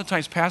that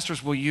oftentimes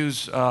pastors will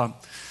use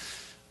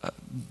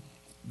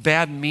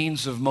bad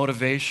means of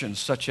motivation,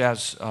 such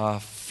as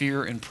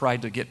fear and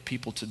pride to get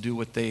people to do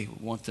what they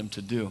want them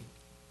to do.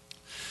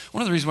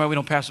 One of the reasons why we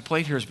don't pass the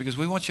plate here is because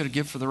we want you to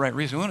give for the right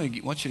reason.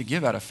 We want you to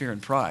give out of fear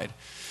and pride.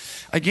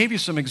 I gave you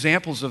some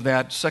examples of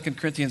that, 2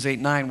 Corinthians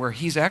 8:9, where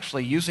he's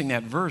actually using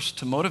that verse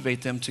to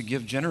motivate them to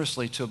give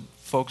generously to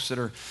folks that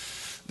are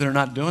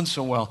not doing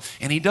so well.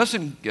 And he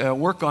doesn't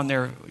work on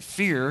their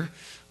fear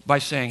by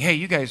saying, hey,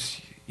 you guys,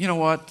 you know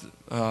what?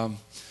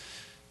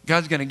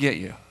 God's going to get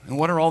you. And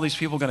what are all these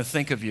people going to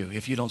think of you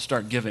if you don't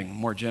start giving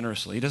more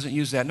generously? He doesn't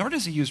use that, nor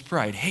does he use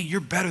pride. Hey, you're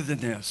better than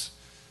this.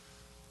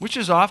 Which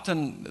is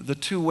often the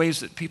two ways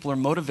that people are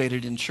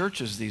motivated in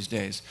churches these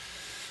days.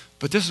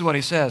 But this is what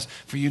he says,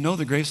 for you know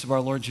the grace of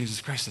our Lord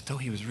Jesus Christ, that though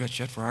he was rich,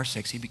 yet for our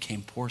sakes he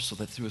became poor, so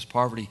that through his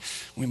poverty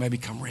we may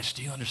become rich.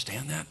 Do you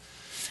understand that?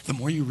 The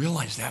more you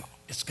realize that,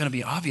 it's going to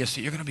be obvious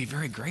that you're going to be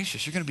very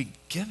gracious. You're going to be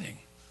giving.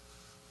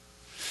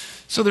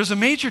 So there's a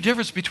major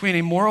difference between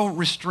a moral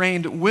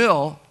restrained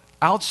will,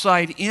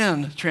 outside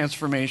in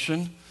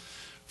transformation,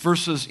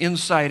 versus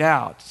inside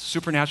out,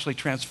 supernaturally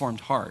transformed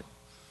heart.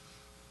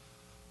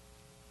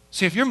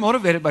 See, if you're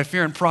motivated by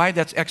fear and pride,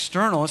 that's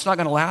external. It's not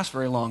going to last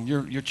very long.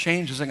 Your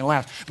change isn't going to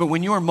last. But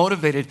when you are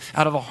motivated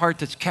out of a heart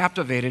that's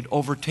captivated,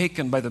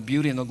 overtaken by the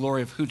beauty and the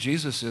glory of who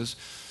Jesus is,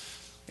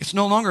 it's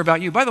no longer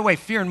about you. By the way,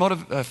 fear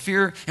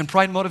and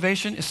pride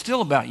motivation is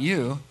still about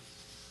you.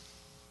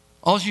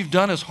 All you've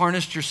done is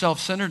harnessed your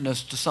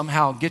self-centeredness to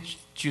somehow get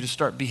you to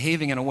start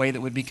behaving in a way that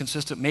would be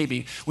consistent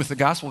maybe with the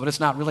gospel, but it's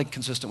not really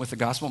consistent with the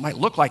gospel. It might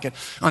look like it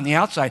on the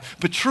outside,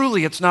 but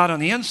truly it's not on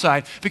the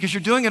inside because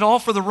you're doing it all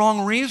for the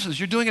wrong reasons.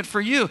 You're doing it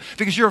for you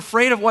because you're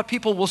afraid of what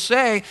people will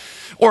say,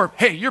 or,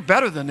 hey, you're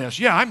better than this.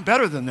 Yeah, I'm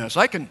better than this.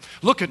 I can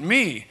look at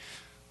me.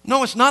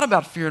 No, it's not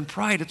about fear and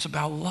pride. It's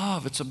about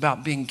love. It's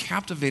about being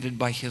captivated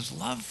by his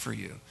love for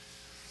you.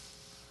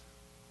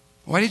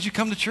 Why did you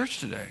come to church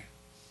today?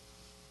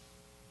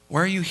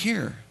 Why are you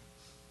here?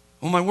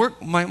 Well,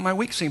 my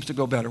week seems to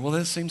go better. Well,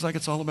 this seems like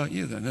it's all about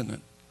you then, isn't it?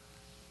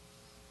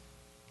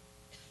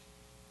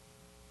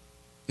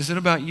 Is it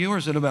about you or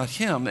is it about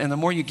him? And the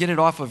more you get it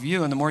off of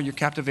you and the more you're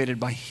captivated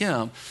by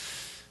him,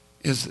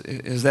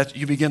 is that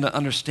you begin to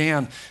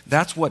understand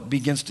that's what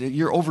begins to,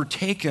 you're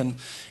overtaken.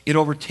 It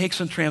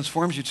overtakes and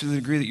transforms you to the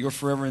degree that you're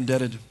forever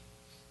indebted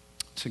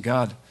to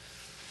God.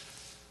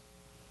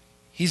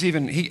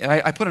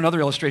 I put another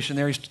illustration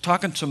there. He's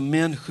talking to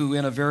men who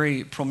in a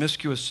very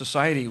promiscuous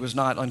society, it was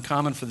not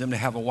uncommon for them to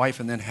have a wife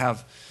and then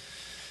have,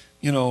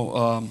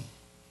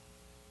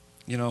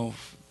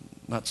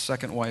 not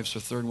second wives or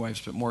third wives,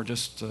 but more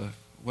just,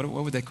 what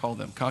would they call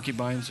them?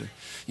 Concubines?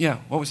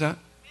 What was that?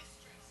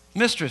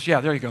 Mistress, yeah,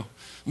 there you go.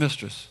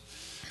 Mistress.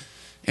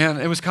 And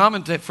it was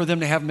common for them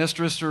to have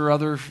mistress or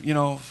other,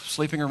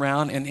 sleeping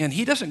around. And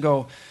he doesn't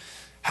go,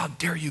 how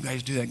dare you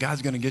guys do that?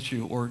 God's going to get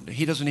you. Or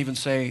he doesn't even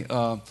say,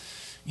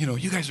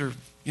 you guys are,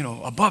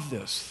 above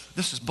this.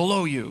 This is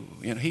below you.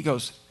 He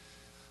goes,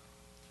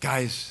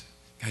 guys,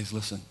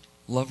 listen.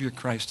 Love your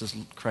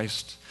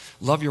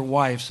love your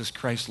wives as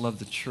Christ loved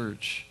the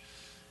church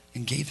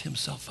and gave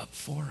himself up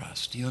for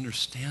us. Do you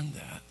understand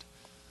that?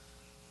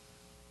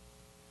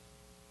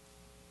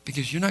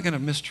 Because you're not going to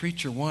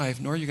mistreat your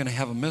wife, nor are you going to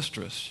have a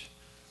mistress.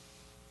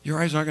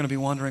 Your eyes aren't going to be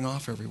wandering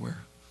off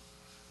everywhere.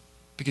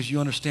 Because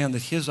you understand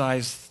that his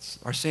eyes,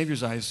 our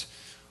Savior's eyes,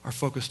 are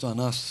focused on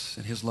us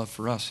and his love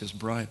for us, his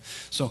bride.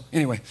 So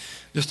anyway,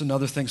 just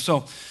another thing.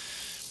 So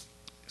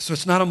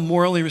it's not a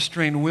morally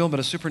restrained will, but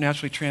a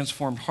supernaturally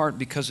transformed heart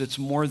because it's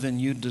more than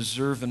you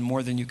deserve and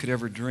more than you could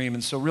ever dream.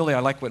 And so really,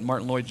 I like what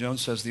Martin Lloyd-Jones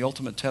says. The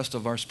ultimate test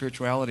of our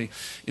spirituality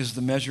is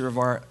the measure of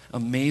our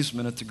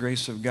amazement at the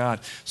grace of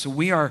God. So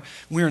we are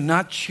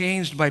not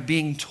changed by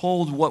being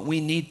told what we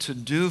need to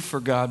do for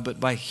God, but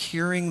by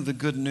hearing the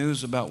good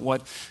news about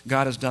what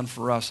God has done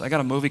for us. I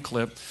got a movie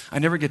clip. I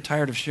never get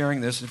tired of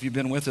sharing this. If you've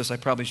been with us, I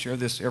probably share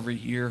this every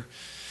year.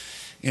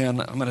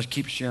 And I'm going to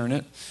keep sharing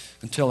it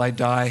until I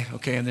die,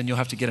 okay, and then you'll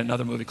have to get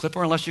another movie clip,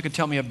 or unless you can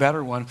tell me a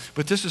better one.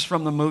 But this is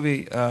from the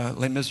movie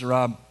Les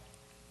Miserables,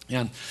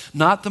 and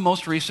not the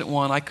most recent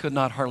one. I could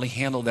not hardly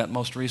handle that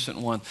most recent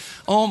one.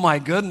 Oh my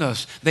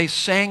goodness, they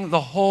sang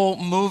the whole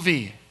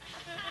movie.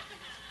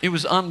 It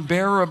was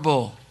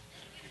unbearable.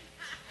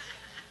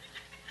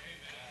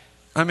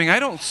 I mean, I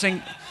don't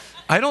sing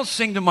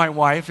to my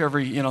wife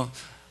every,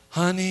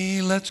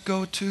 honey, let's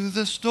go to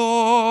the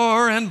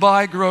store and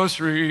buy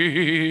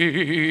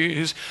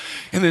groceries.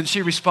 And then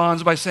she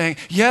responds by saying,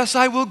 yes,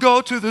 I will go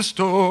to the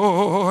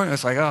store. And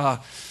it's like,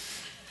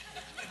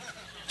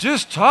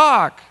 just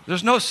talk.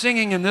 There's no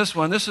singing in this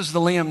one. This is the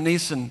Liam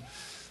Neeson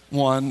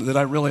one that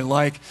I really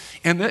like.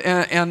 And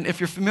if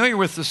you're familiar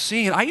with the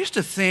scene, I used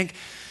to think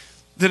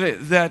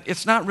that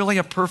it's not really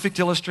a perfect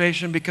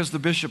illustration because the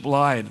bishop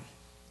lied.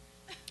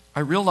 I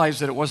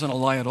realized that it wasn't a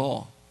lie at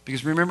all.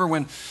 Because remember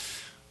when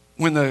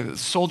the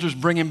soldiers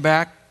bring him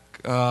back,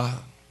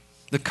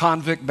 the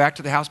convict back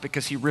to the house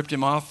because he ripped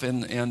him off,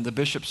 and the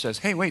bishop says,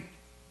 hey, wait,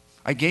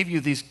 I gave you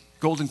these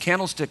golden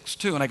candlesticks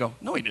too. And I go,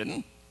 no, he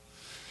didn't.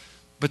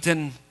 But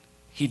then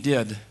he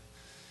did.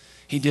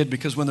 He did,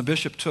 because when the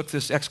bishop took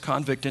this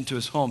ex-convict into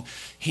his home,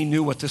 he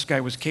knew what this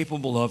guy was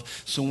capable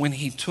of. So when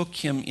he took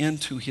him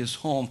into his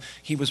home,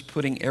 he was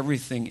putting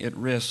everything at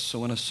risk.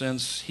 So in a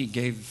sense, he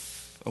gave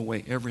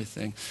away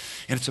everything.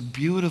 And it's a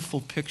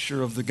beautiful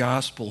picture of the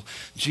gospel.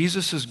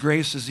 Jesus'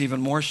 grace is even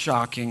more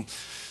shocking.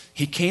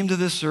 He came to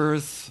this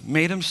earth,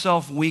 made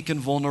himself weak and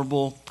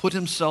vulnerable, put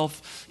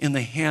himself in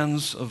the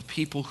hands of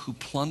people who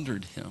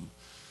plundered him.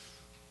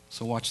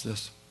 So watch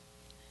this.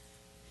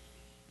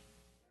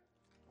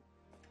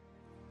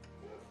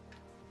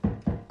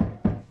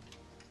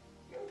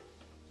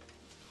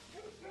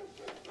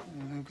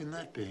 Who can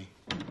that be?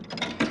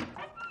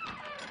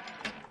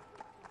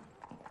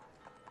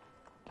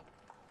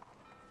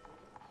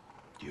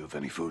 Do you have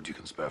any food you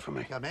can spare for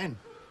me? Come in.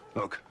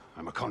 Look,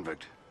 I'm a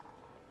convict.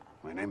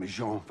 My name is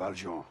Jean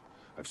Valjean.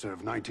 I've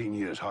served 19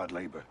 years hard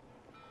labor.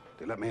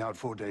 They let me out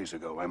 4 days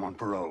ago. I'm on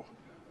parole.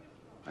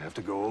 I have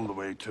to go all the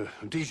way to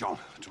Dijon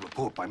to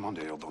report by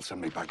Monday, or they'll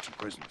send me back to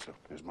prison. So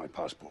here's my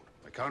passport.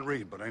 I can't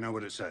read, but I know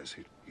what it says.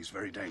 He's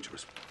very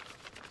dangerous.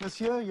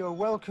 Monsieur, you're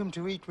welcome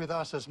to eat with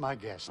us as my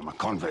guest. I'm a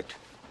convict.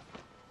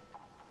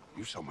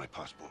 You saw my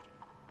passport.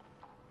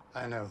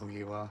 I know who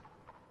you are.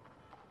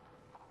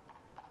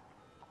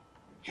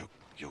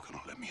 You're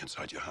gonna let me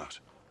inside your house.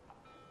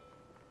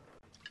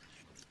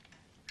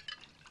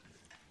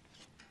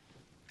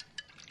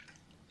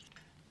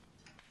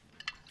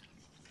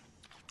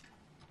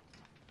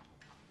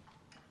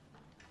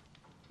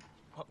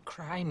 What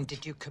crime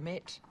did you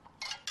commit?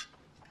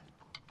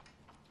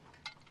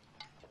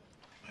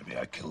 Maybe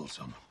I killed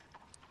someone.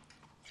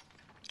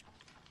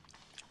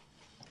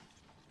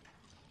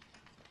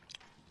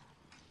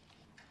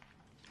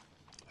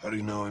 How do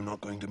you know I'm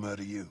not going to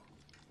murder you?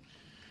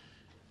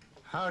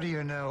 How do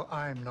you know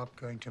I'm not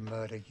going to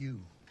murder you?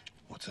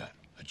 What's that?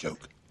 A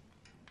joke?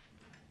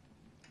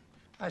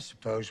 I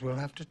suppose we'll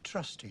have to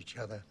trust each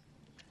other.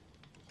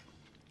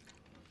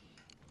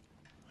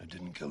 I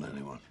didn't kill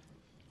anyone.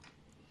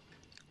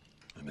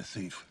 I'm a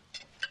thief.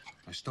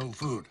 I stole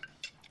food.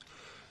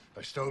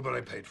 I stole, but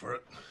I paid for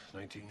it.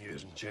 19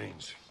 years in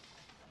chains.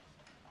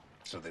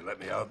 So they let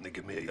me out and they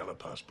give me a yellow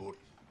passport.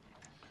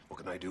 What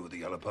can I do with a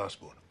yellow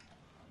passport?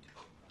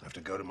 I have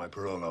to go to my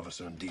parole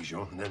officer in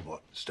Dijon, and then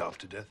what? Starve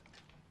to death?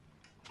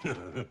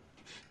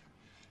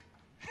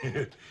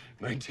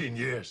 19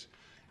 years,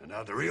 and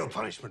now the real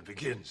punishment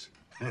begins.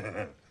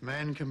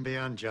 Men can be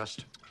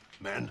unjust.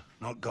 Men,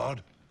 not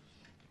God.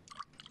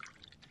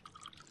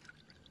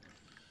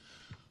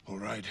 All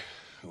right,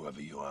 whoever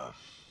you are,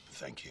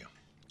 thank you.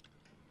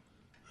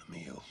 A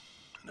meal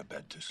and a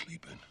bed to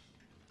sleep in.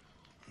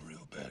 A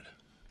real bed.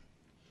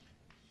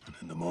 And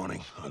in the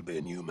morning, I'll be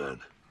a new man.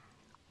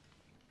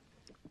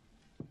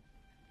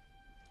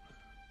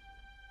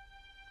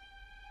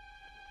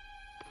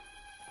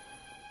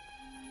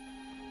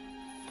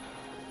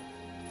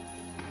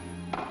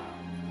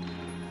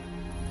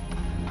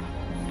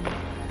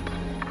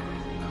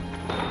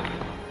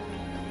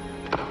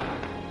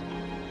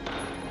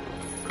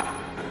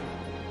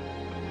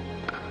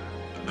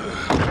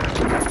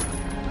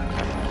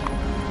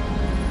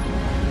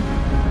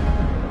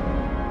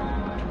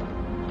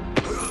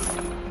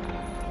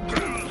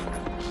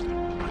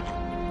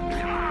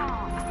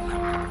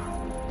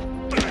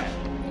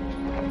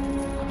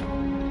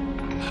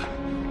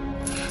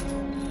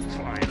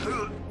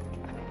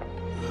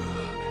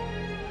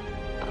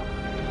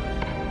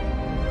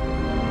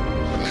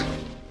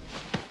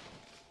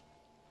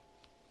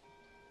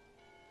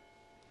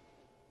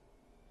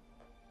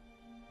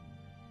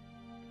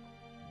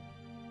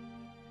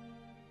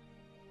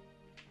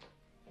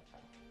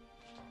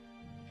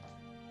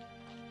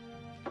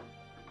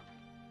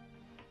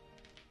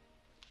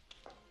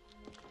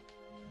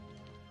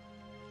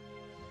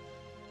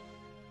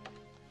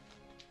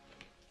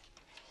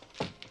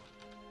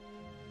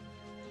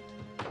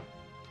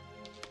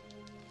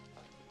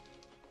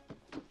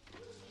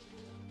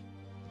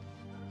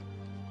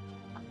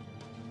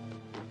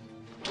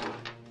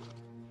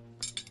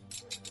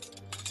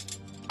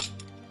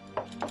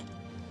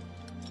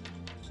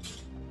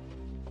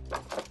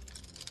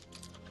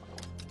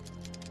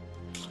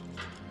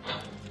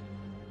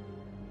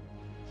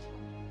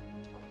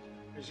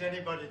 Is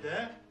anybody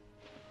there?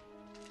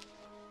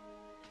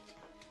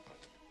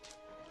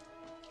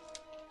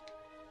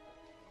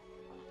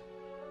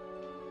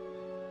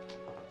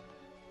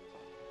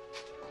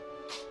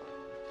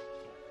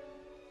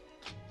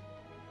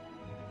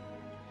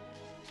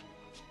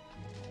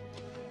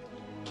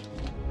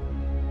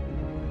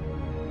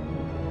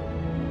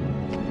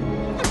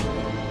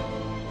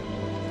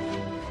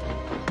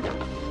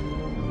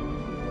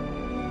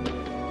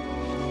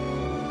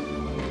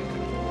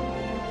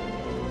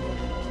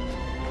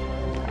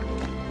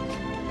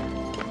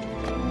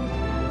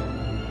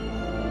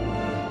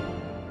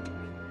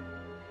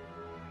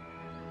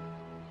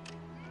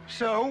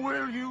 So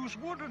we'll use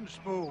wooden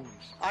spoons.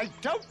 I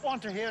don't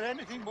want to hear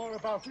anything more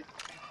about it.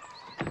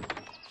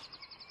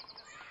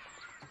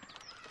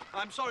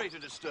 I'm sorry to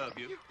disturb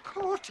you,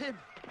 Caught him.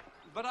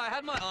 but I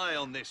had my eye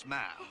on this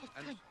man.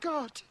 And Thank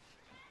God.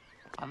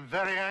 I'm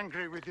very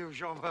angry with you,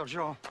 Jean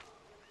Valjean.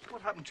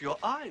 what happened to your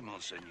eye,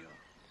 Monseigneur?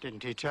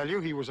 Didn't he tell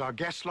you he was our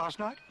guest last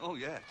night? Oh,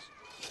 yes.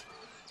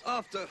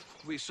 After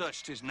we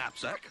searched his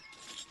knapsack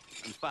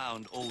and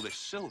found all this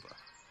silver,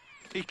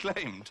 he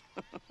claimed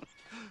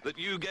that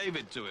you gave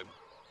it to him.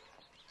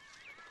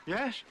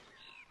 Yes.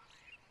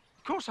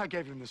 Of course I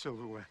gave him the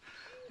silverware.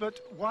 But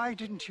why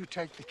didn't you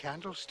take the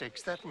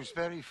candlesticks? That was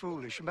very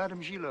foolish.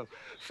 Madame Gillot,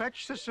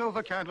 fetch the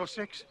silver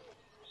candlesticks.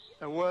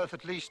 They're worth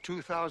at least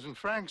 2,000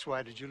 francs.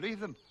 Why did you leave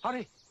them?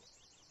 Hurry.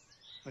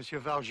 Monsieur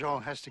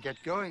Valjean has to get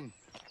going.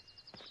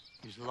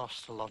 He's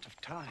lost a lot of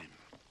time.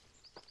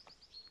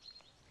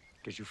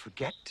 Did you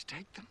forget to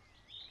take them?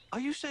 Are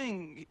you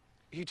saying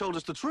he told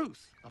us the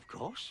truth? Of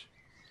course.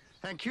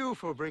 Thank you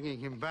for bringing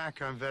him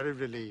back. I'm very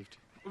relieved.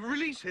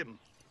 Release him.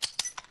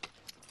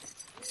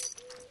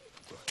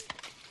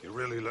 You're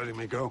really letting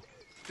me go?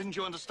 Didn't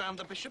you understand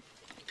the bishop?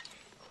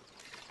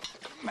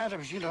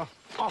 Madame Gillot,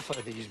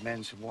 offer these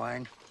men some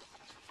wine.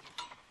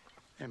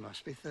 They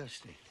must be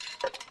thirsty.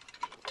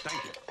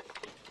 Thank you.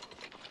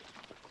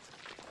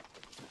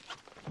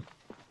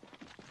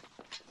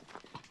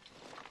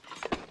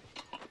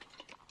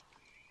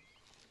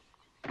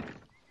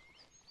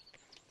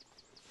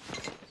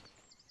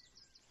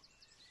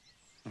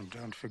 And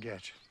don't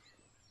forget.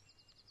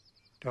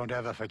 Don't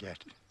ever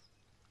forget.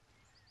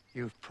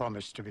 You've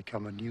promised to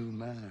become a new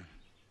man.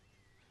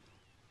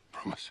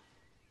 Promise.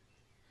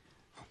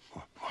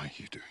 Why are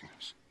you doing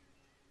this?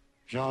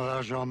 Jean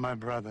Valjean, my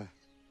brother,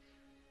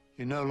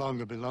 you no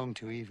longer belong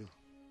to evil.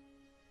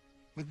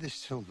 With this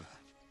silver,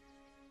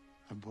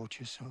 I've bought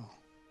your soul.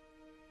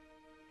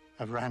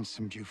 I've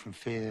ransomed you from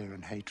fear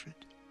and hatred.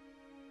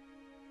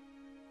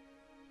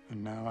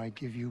 And now I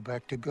give you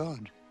back to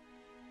God.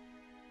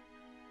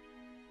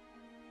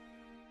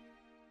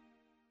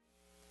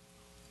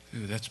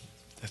 Ooh, that's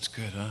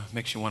good, huh?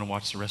 Makes you want to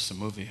watch the rest of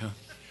the movie, huh?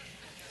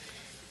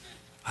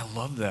 I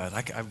love that.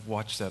 I've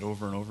watched that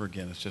over and over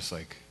again. It's just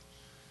like,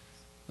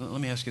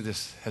 let me ask you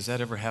this. Has that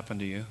ever happened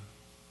to you?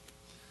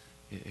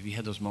 Have you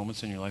had those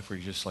moments in your life where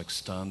you're just like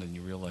stunned and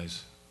you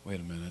realize, wait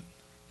a minute,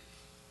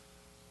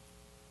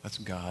 That's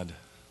God.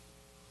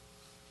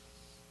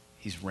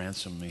 He's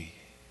ransomed me.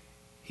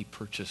 He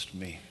purchased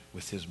me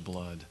with his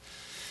blood.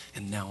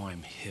 And now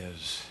I'm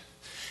his.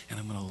 And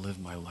I'm going to live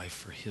my life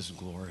for his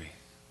glory.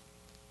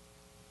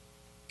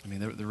 I mean,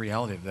 the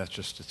reality of that's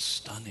just, it's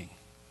stunning.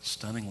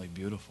 Stunningly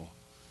beautiful.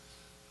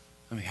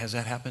 I mean, has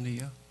that happened to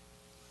you?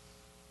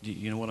 Do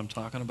you know what I'm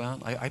talking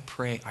about? I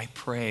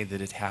pray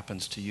that it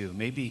happens to you.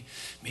 Maybe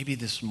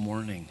this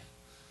morning.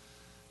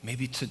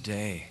 Maybe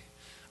today.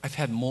 I've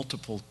had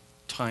multiple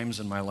times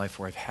in my life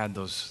where I've had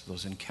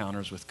those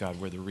encounters with God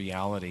where the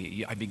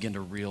reality, I begin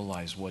to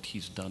realize what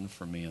he's done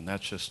for me, and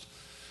that's just,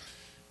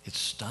 it's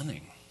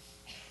stunning.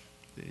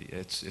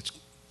 It's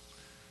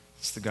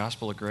the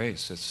gospel of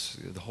grace. It's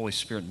the Holy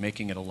Spirit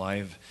making it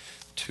alive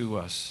to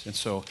us. And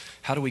so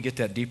how do we get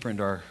that deeper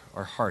into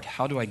our heart?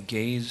 How do I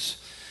gaze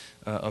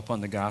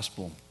upon the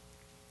gospel?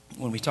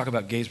 When we talk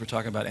about gaze, we're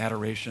talking about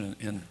adoration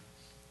and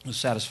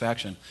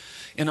satisfaction.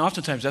 And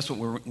oftentimes that's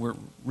what we're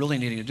really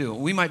needing to do.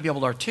 We might be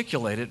able to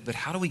articulate it, but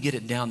how do we get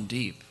it down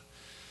deep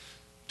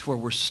to where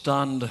we're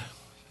stunned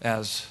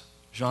as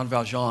Jean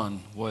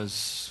Valjean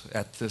was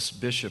at this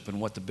bishop and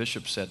what the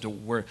bishop said, to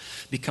where it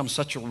becomes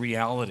such a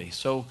reality,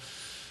 so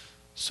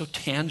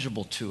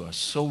tangible to us,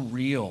 so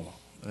real.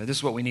 This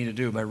is what we need to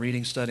do by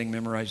reading, studying,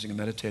 memorizing, and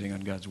meditating on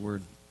God's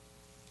word.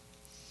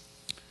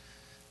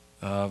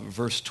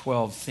 Verse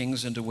 12,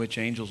 things into which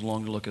angels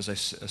long to look, as I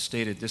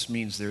stated, this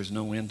means there's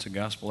no end to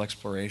gospel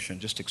exploration,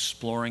 just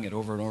exploring it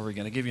over and over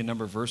again. I give you a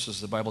number of verses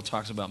the Bible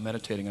talks about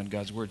meditating on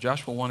God's word.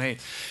 Joshua 1:8,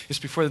 it's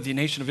before the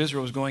nation of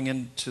Israel was going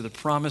into the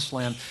promised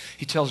land.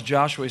 He tells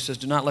Joshua, he says,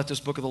 do not let this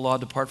book of the law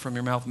depart from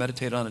your mouth,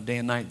 meditate on it day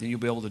and night, then you'll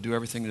be able to do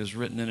everything that is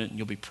written in it, and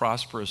you'll be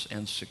prosperous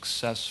and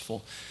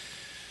successful.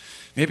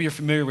 Maybe you're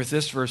familiar with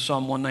this verse,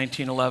 Psalm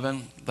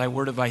 119:11, thy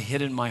word have I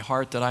hid in my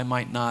heart that I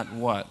might not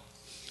what?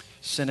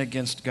 Sin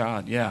against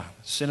God. Yeah,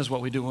 sin is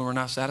what we do when we're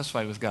not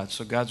satisfied with God.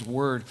 So God's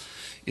word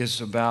is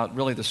about,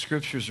 really the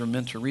scriptures are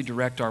meant to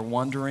redirect our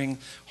wandering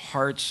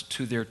hearts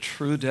to their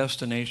true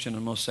destination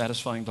and most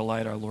satisfying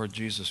delight, our Lord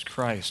Jesus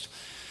Christ.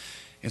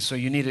 And so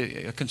you need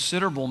a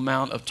considerable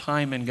amount of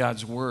time in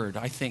God's word.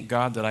 I thank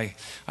God that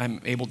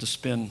I'm able to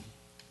spend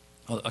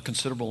a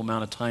considerable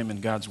amount of time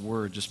in God's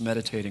word, just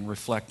meditating,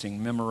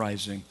 reflecting,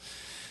 memorizing.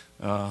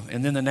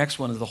 And then the next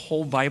one is the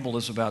whole Bible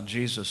is about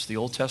Jesus. The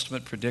Old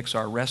Testament predicts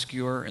our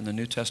rescuer, and the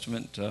New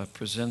Testament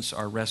presents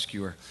our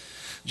rescuer.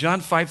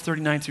 John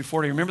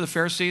 5:39-40. Remember the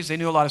Pharisees? They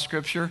knew a lot of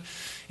Scripture.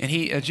 And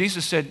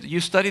Jesus said, you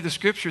study the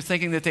Scripture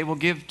thinking that they will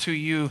give to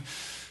you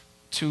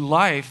to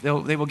life.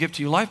 They will give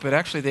to you life, but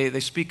actually they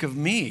speak of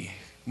me,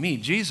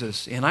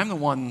 Jesus. And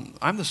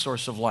I'm the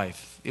source of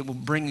life. It will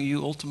bring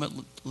you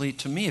ultimately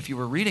to me if you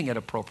were reading it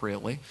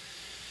appropriately.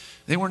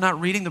 They were not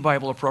reading the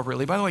Bible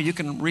appropriately. By the way, you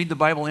can read the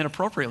Bible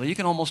inappropriately. You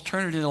can almost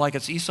turn it into like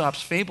it's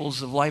Aesop's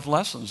fables of life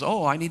lessons.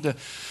 Oh, I need to,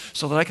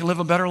 so that I can live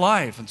a better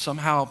life and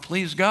somehow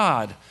please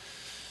God.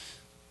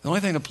 The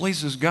only thing that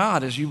pleases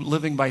God is you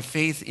living by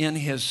faith in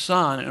his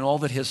Son and all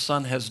that his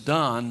Son has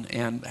done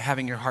and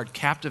having your heart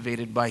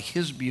captivated by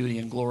his beauty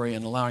and glory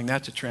and allowing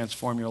that to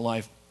transform your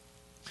life.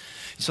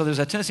 So there's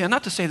that tendency, and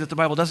not to say that the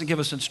Bible doesn't give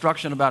us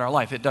instruction about our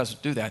life. It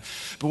doesn't do that.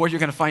 But what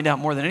you're going to find out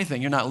more than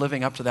anything, you're not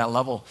living up to that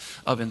level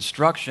of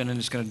instruction, and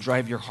it's going to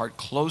drive your heart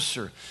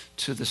closer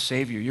to the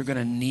Savior. You're going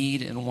to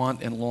need and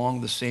want and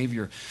long the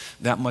Savior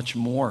that much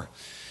more.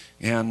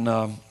 And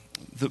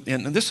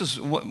this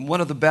is one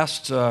of the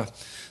best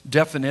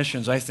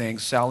definitions, I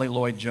think. Sally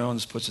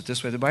Lloyd-Jones puts it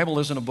this way. The Bible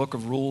isn't a book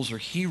of rules or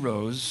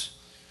heroes,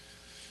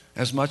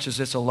 as much as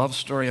it's a love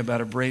story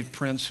about a brave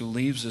prince who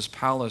leaves his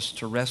palace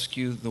to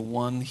rescue the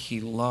one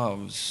he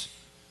loves.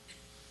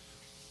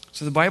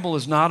 So the Bible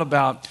is not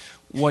about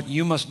what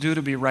you must do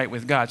to be right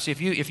with God. See,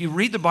 if you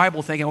read the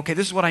Bible thinking, okay,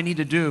 this is what I need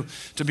to do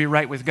to be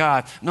right with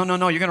God. No,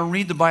 you're going to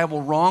read the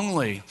Bible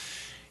wrongly.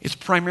 It's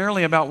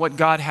primarily about what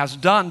God has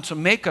done to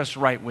make us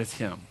right with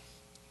him.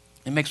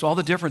 It makes all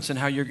the difference in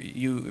how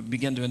you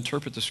begin to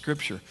interpret the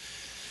Scripture.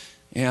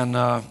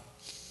 And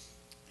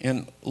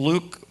in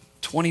Luke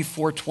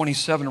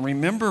 24:27.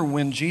 Remember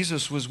when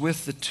Jesus was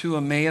with the two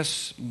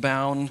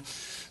Emmaus-bound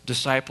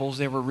disciples?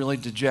 They were really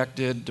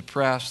dejected,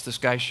 depressed. This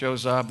guy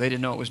shows up. They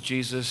didn't know it was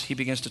Jesus. He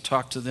begins to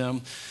talk to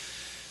them.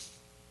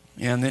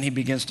 And then he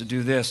begins to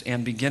do this.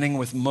 And beginning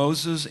with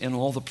Moses and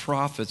all the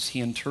prophets, he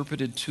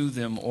interpreted to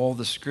them all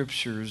the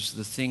scriptures,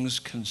 the things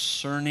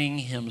concerning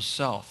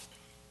himself.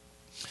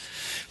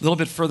 A little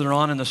bit further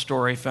on in the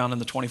story, found in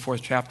the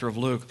 24th chapter of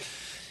Luke,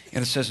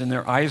 and it says, and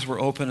their eyes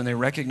were open and they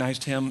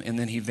recognized him, and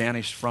then he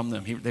vanished from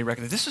them. They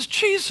recognized, this is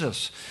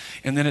Jesus.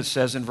 And then it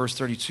says in verse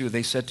 32,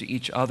 they said to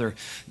each other,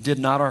 did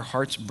not our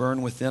hearts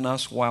burn within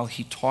us while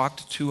he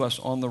talked to us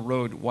on the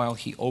road, while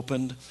he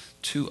opened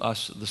to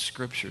us the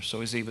Scripture?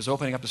 So as he was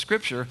opening up the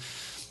Scripture,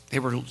 they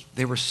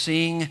were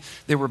seeing,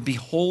 they were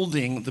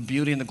beholding the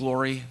beauty and the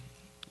glory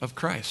of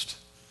Christ.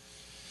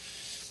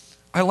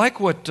 I like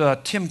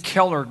what Tim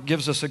Keller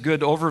gives us a good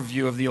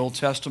overview of the Old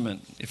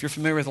Testament. If you're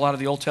familiar with a lot of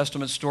the Old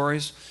Testament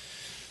stories,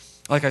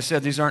 Like I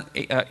said, these aren't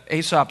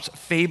Aesop's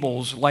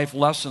fables, life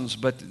lessons,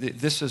 but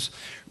this is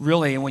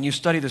really, and when you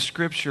study the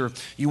scripture,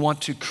 you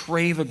want to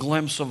crave a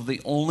glimpse of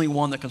the only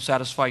one that can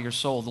satisfy your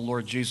soul, the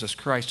Lord Jesus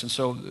Christ. And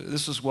so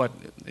this is what,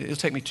 it'll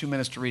take me 2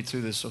 minutes to read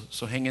through this,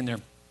 so hang in there.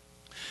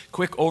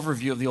 Quick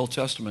overview of the Old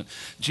Testament.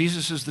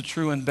 Jesus is the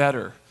true and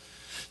better.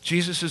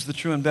 Jesus is the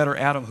true and better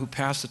Adam who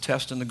passed the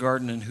test in the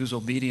garden and whose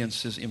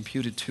obedience is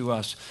imputed to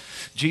us.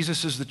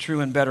 Jesus is the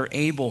true and better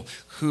Abel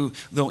who,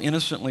 though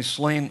innocently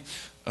slain,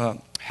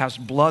 has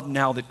blood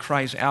now that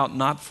cries out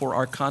not for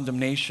our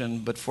condemnation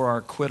but for our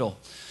acquittal.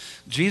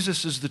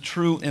 Jesus is the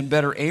true and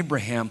better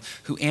Abraham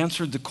who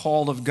answered the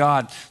call of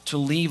God to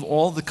leave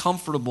all the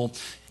comfortable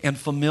and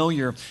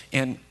familiar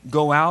and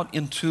go out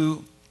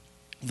into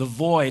the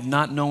void,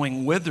 not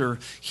knowing whither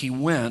he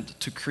went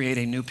to create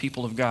a new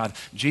people of God.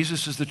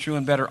 Jesus is the true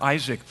and better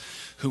Isaac,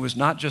 who was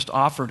not just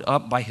offered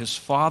up by his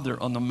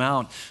father on the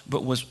mount,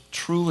 but was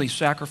truly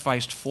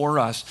sacrificed for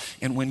us.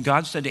 And when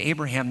God said to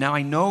Abraham, now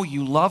I know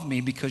you love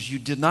me because you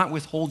did not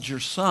withhold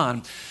your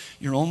son,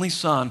 your only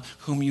son,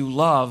 whom you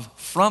love,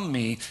 from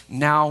me,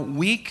 now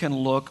we can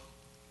look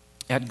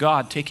at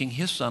God taking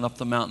his son up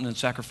the mountain and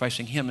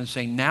sacrificing him and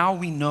saying, now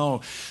we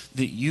know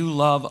that you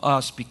love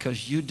us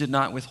because you did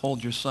not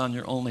withhold your son,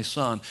 your only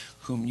son,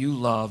 whom you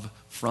love,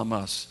 from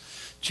us.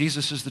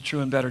 Jesus is the true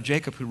and better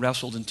Jacob who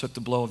wrestled and took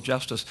the blow of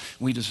justice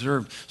we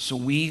deserved. So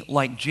we,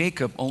 like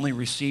Jacob, only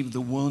received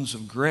the wounds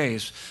of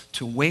grace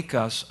to wake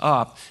us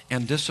up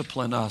and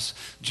discipline us.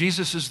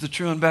 Jesus is the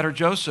true and better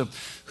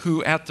Joseph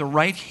who at the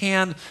right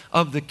hand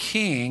of the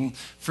king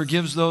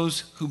forgives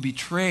those who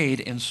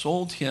betrayed and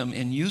sold him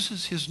and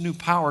uses his new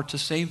power to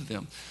save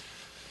them.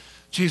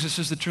 Jesus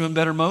is the true and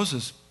better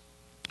Moses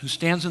who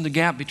stands in the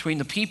gap between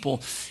the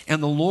people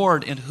and the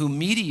Lord and who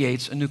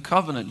mediates a new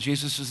covenant.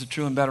 Jesus is the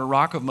true and better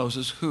rock of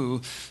Moses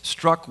who,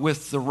 struck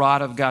with the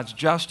rod of God's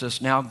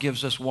justice, now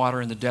gives us water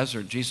in the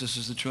desert. Jesus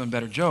is the true and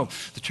better Job,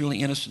 the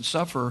truly innocent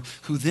sufferer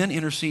who then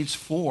intercedes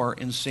for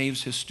and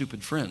saves his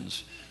stupid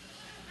friends.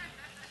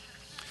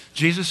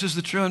 Jesus is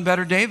the true and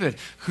better David,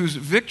 whose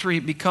victory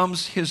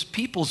becomes his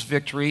people's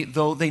victory,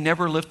 though they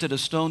never lifted a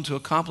stone to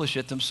accomplish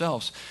it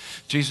themselves.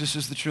 Jesus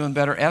is the true and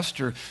better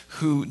Esther,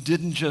 who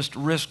didn't just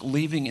risk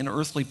leaving an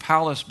earthly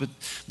palace, but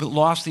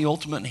lost the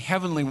ultimate and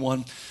heavenly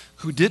one,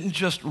 who didn't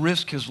just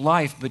risk his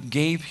life, but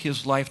gave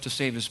his life to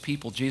save his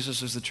people.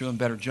 Jesus is the true and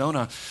better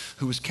Jonah,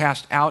 who was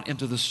cast out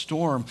into the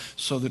storm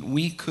so that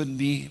we could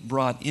be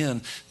brought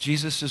in.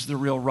 Jesus is the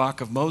real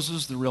rock of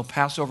Moses, the real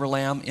Passover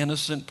lamb,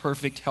 innocent,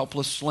 perfect,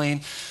 helpless, slain,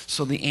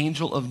 so the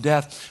angel of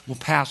death will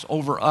pass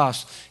over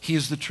us. He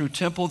is the true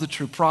temple, the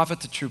true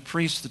prophet, the true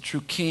priest, the true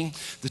king,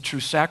 the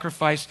true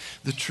sacrifice,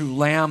 the true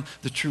lamb,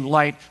 the true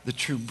light, the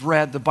true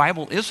bread. The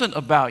Bible isn't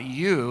about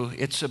you,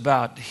 it's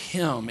about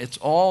him. It's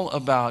all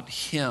about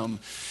him.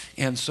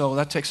 And so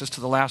that takes us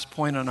to the last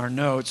point on our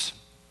notes.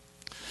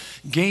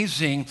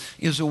 Gazing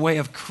is a way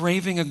of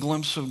craving a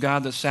glimpse of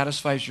God that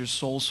satisfies your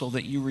soul so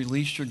that you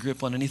release your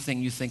grip on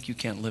anything you think you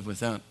can't live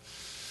without.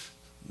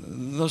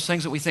 Those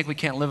things that we think we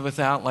can't live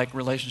without, like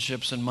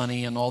relationships and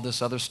money and all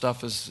this other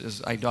stuff,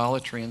 is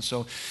idolatry. And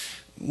so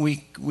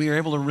we are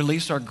able to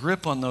release our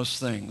grip on those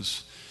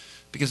things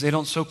because they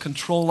don't so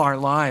control our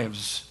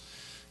lives.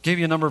 Gave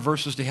you a number of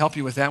verses to help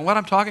you with that. And what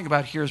I'm talking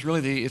about here is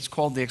really it's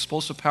called the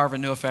explosive power of a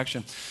new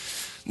affection.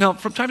 Now,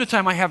 from time to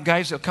time, I have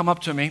guys that come up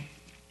to me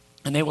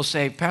and they will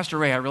say, Pastor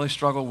Ray, I really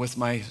struggle with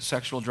my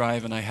sexual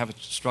drive and I have a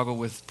struggle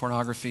with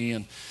pornography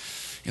and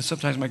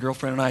sometimes my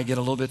girlfriend and I get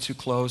a little bit too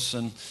close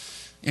and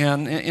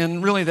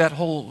really that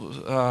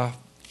whole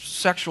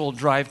sexual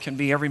drive can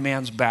be every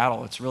man's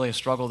battle. It's really a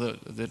struggle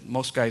that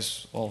most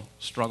guys all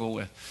struggle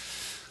with.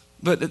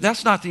 But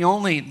that's not the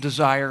only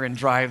desire and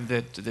drive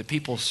that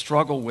people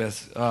struggle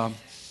with.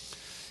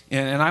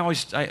 And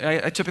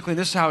I typically,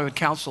 this is how I would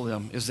counsel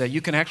them, is that you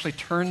can actually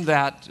turn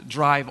that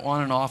drive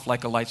on and off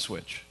like a light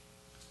switch.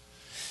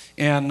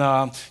 And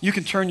you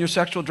can turn your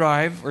sexual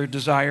drive or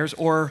desires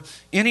or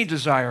any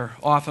desire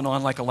off and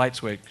on like a light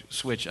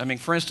switch. I mean,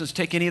 for instance,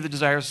 take any of the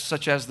desires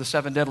such as the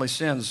 7 deadly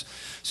sins.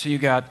 So you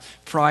got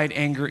pride,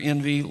 anger,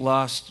 envy,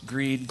 lust,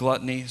 greed,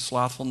 gluttony,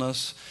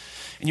 slothfulness.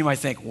 And you might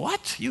think,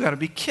 what? You got to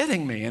be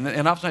kidding me. And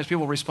oftentimes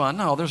people respond,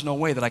 no, there's no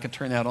way that I can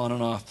turn that on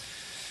and off.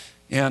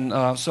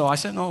 And so I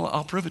said, no,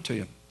 I'll prove it to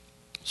you.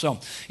 So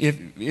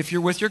if you're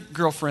with your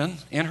girlfriend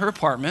in her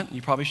apartment,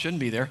 you probably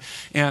shouldn't be there.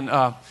 And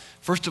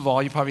first of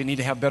all, you probably need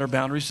to have better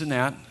boundaries than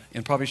that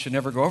and probably should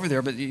never go over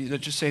there. But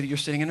just say that you're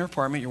sitting in her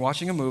apartment, you're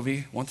watching a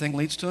movie, one thing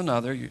leads to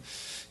another.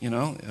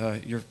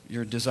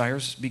 Your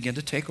desires begin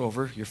to take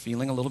over. You're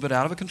feeling a little bit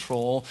out of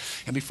control,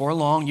 and before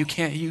long, you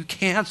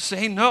can't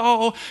say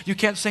no. You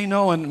can't say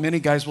no, and many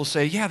guys will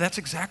say, "Yeah, that's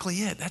exactly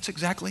it. That's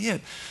exactly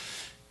it."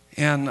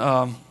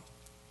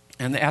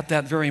 And at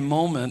that very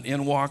moment,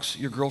 in walks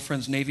your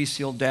girlfriend's Navy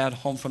SEAL dad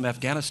home from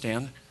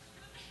Afghanistan.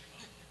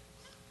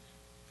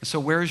 And so,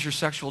 where is your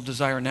sexual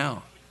desire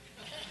now?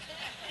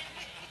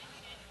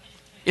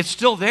 It's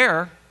still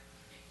there.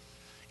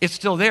 It's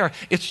still there.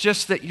 It's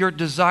just that your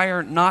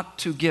desire not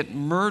to get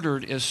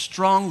murdered is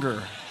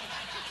stronger.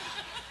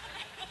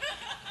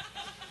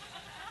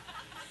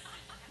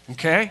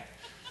 Okay?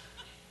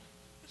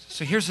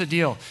 So here's the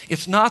deal.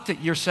 It's not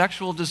that your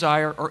sexual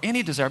desire or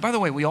any desire, by the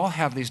way, we all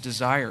have these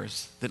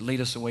desires that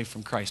lead us away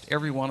from Christ.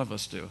 Every one of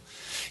us do.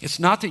 It's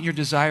not that your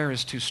desire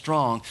is too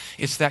strong.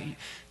 It's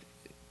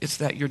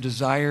that your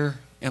desire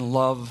and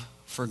love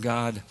for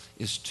God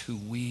is too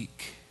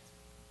weak.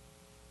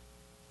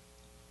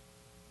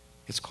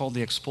 It's called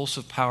the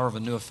expulsive power of a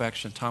new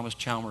affection. Thomas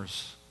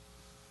Chalmers,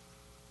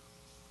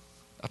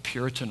 a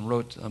Puritan,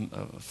 wrote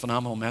a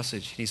phenomenal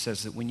message. He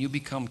says that when you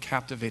become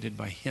captivated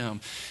by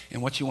him,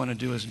 and what you want to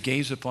do is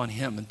gaze upon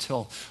him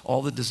until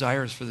all the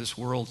desires for this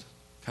world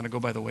kind of go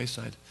by the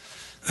wayside.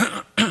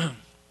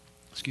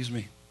 Excuse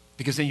me.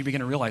 Because then you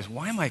begin to realize,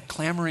 why am I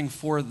clamoring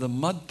for the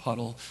mud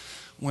puddle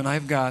when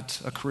I've got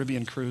a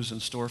Caribbean cruise in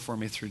store for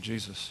me through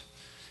Jesus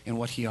and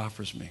what he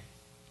offers me?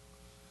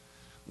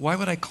 Why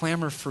would I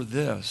clamor for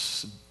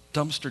this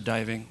dumpster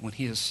diving when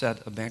he has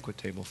set a banquet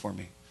table for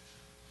me?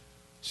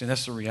 See,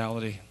 that's the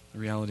reality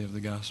of the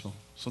gospel.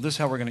 So this is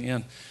how we're going to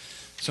end.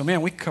 So,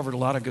 man, we covered a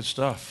lot of good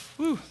stuff.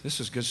 Whew,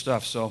 this is good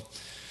stuff. So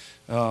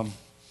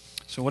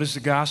what is the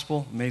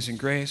gospel? Amazing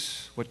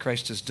grace, what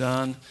Christ has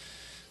done.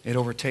 It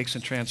overtakes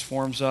and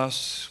transforms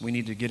us. We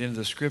need to get into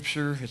the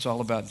scripture. It's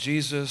all about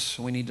Jesus.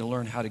 We need to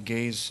learn how to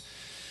gaze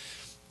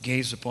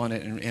upon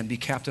it and be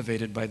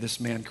captivated by this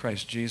man,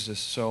 Christ Jesus.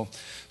 So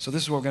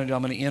this is what we're going to do.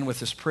 I'm going to end with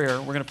this prayer.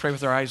 We're going to pray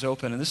with our eyes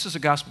open. And this is a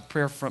gospel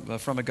prayer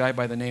from a guy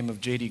by the name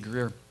of J.D.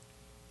 Greer.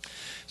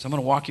 So I'm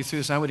going to walk you through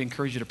this. I would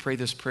encourage you to pray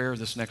this prayer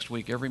this next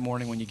week. Every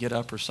morning when you get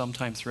up or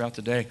sometime throughout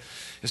the day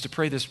is to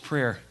pray this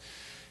prayer.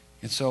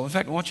 And so, in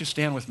fact, I want you to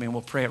stand with me and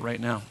we'll pray it right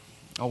now.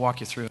 I'll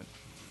walk you through it.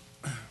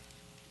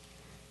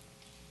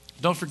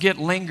 Don't forget,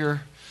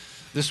 linger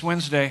this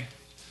Wednesday,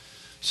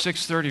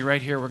 6:30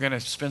 right here. We're going to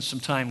spend some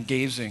time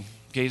gazing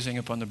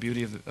upon the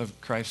beauty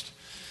of Christ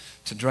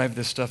to drive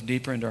this stuff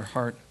deeper into our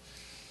heart.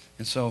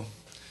 And so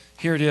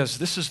here it is.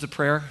 This is the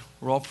prayer.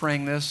 We're all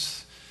praying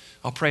this.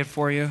 I'll pray it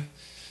for you.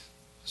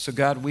 So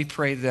God, we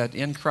pray that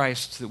in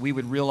Christ that we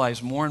would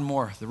realize more and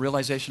more, the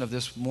realization of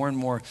this more and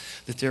more,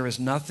 that there is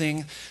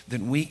nothing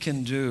that we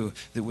can do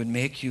that would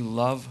make you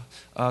love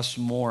us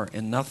more,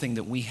 and nothing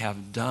that we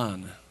have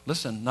done.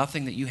 Listen,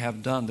 nothing that you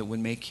have done that would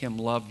make him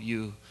love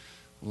you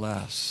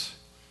less.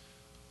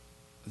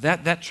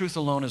 That truth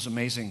alone is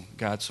amazing,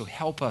 God. So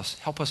help us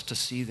to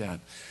see that,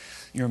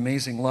 your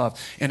amazing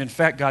love. And in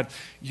fact, God,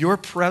 your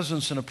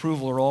presence and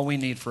approval are all we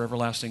need for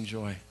everlasting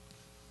joy.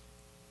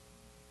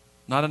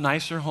 Not a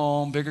nicer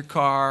home, bigger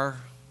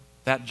car,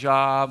 that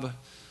job,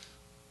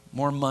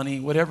 more money,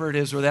 whatever it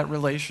is, or that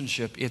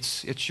relationship.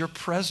 It's your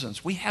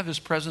presence. We have his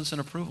presence and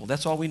approval.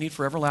 That's all we need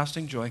for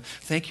everlasting joy.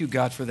 Thank you,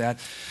 God, for that.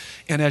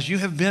 And as you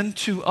have been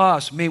to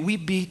us, may we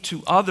be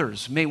to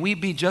others. May we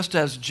be just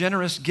as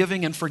generous,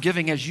 giving, and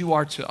forgiving as you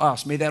are to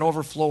us. May that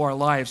overflow our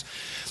lives.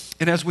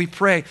 And as we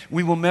pray,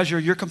 we will measure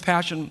your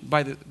compassion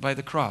by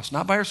the cross.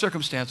 Not by our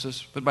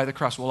circumstances, but by the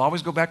cross. We'll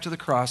always go back to the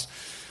cross.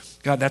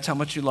 God, that's how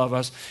much you love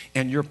us.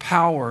 And your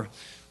power,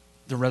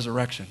 the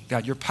resurrection.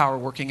 God, your power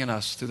working in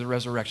us through the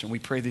resurrection. We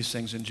pray these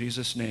things in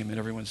Jesus' name. And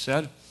everyone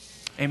said,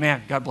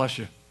 amen. God bless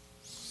you.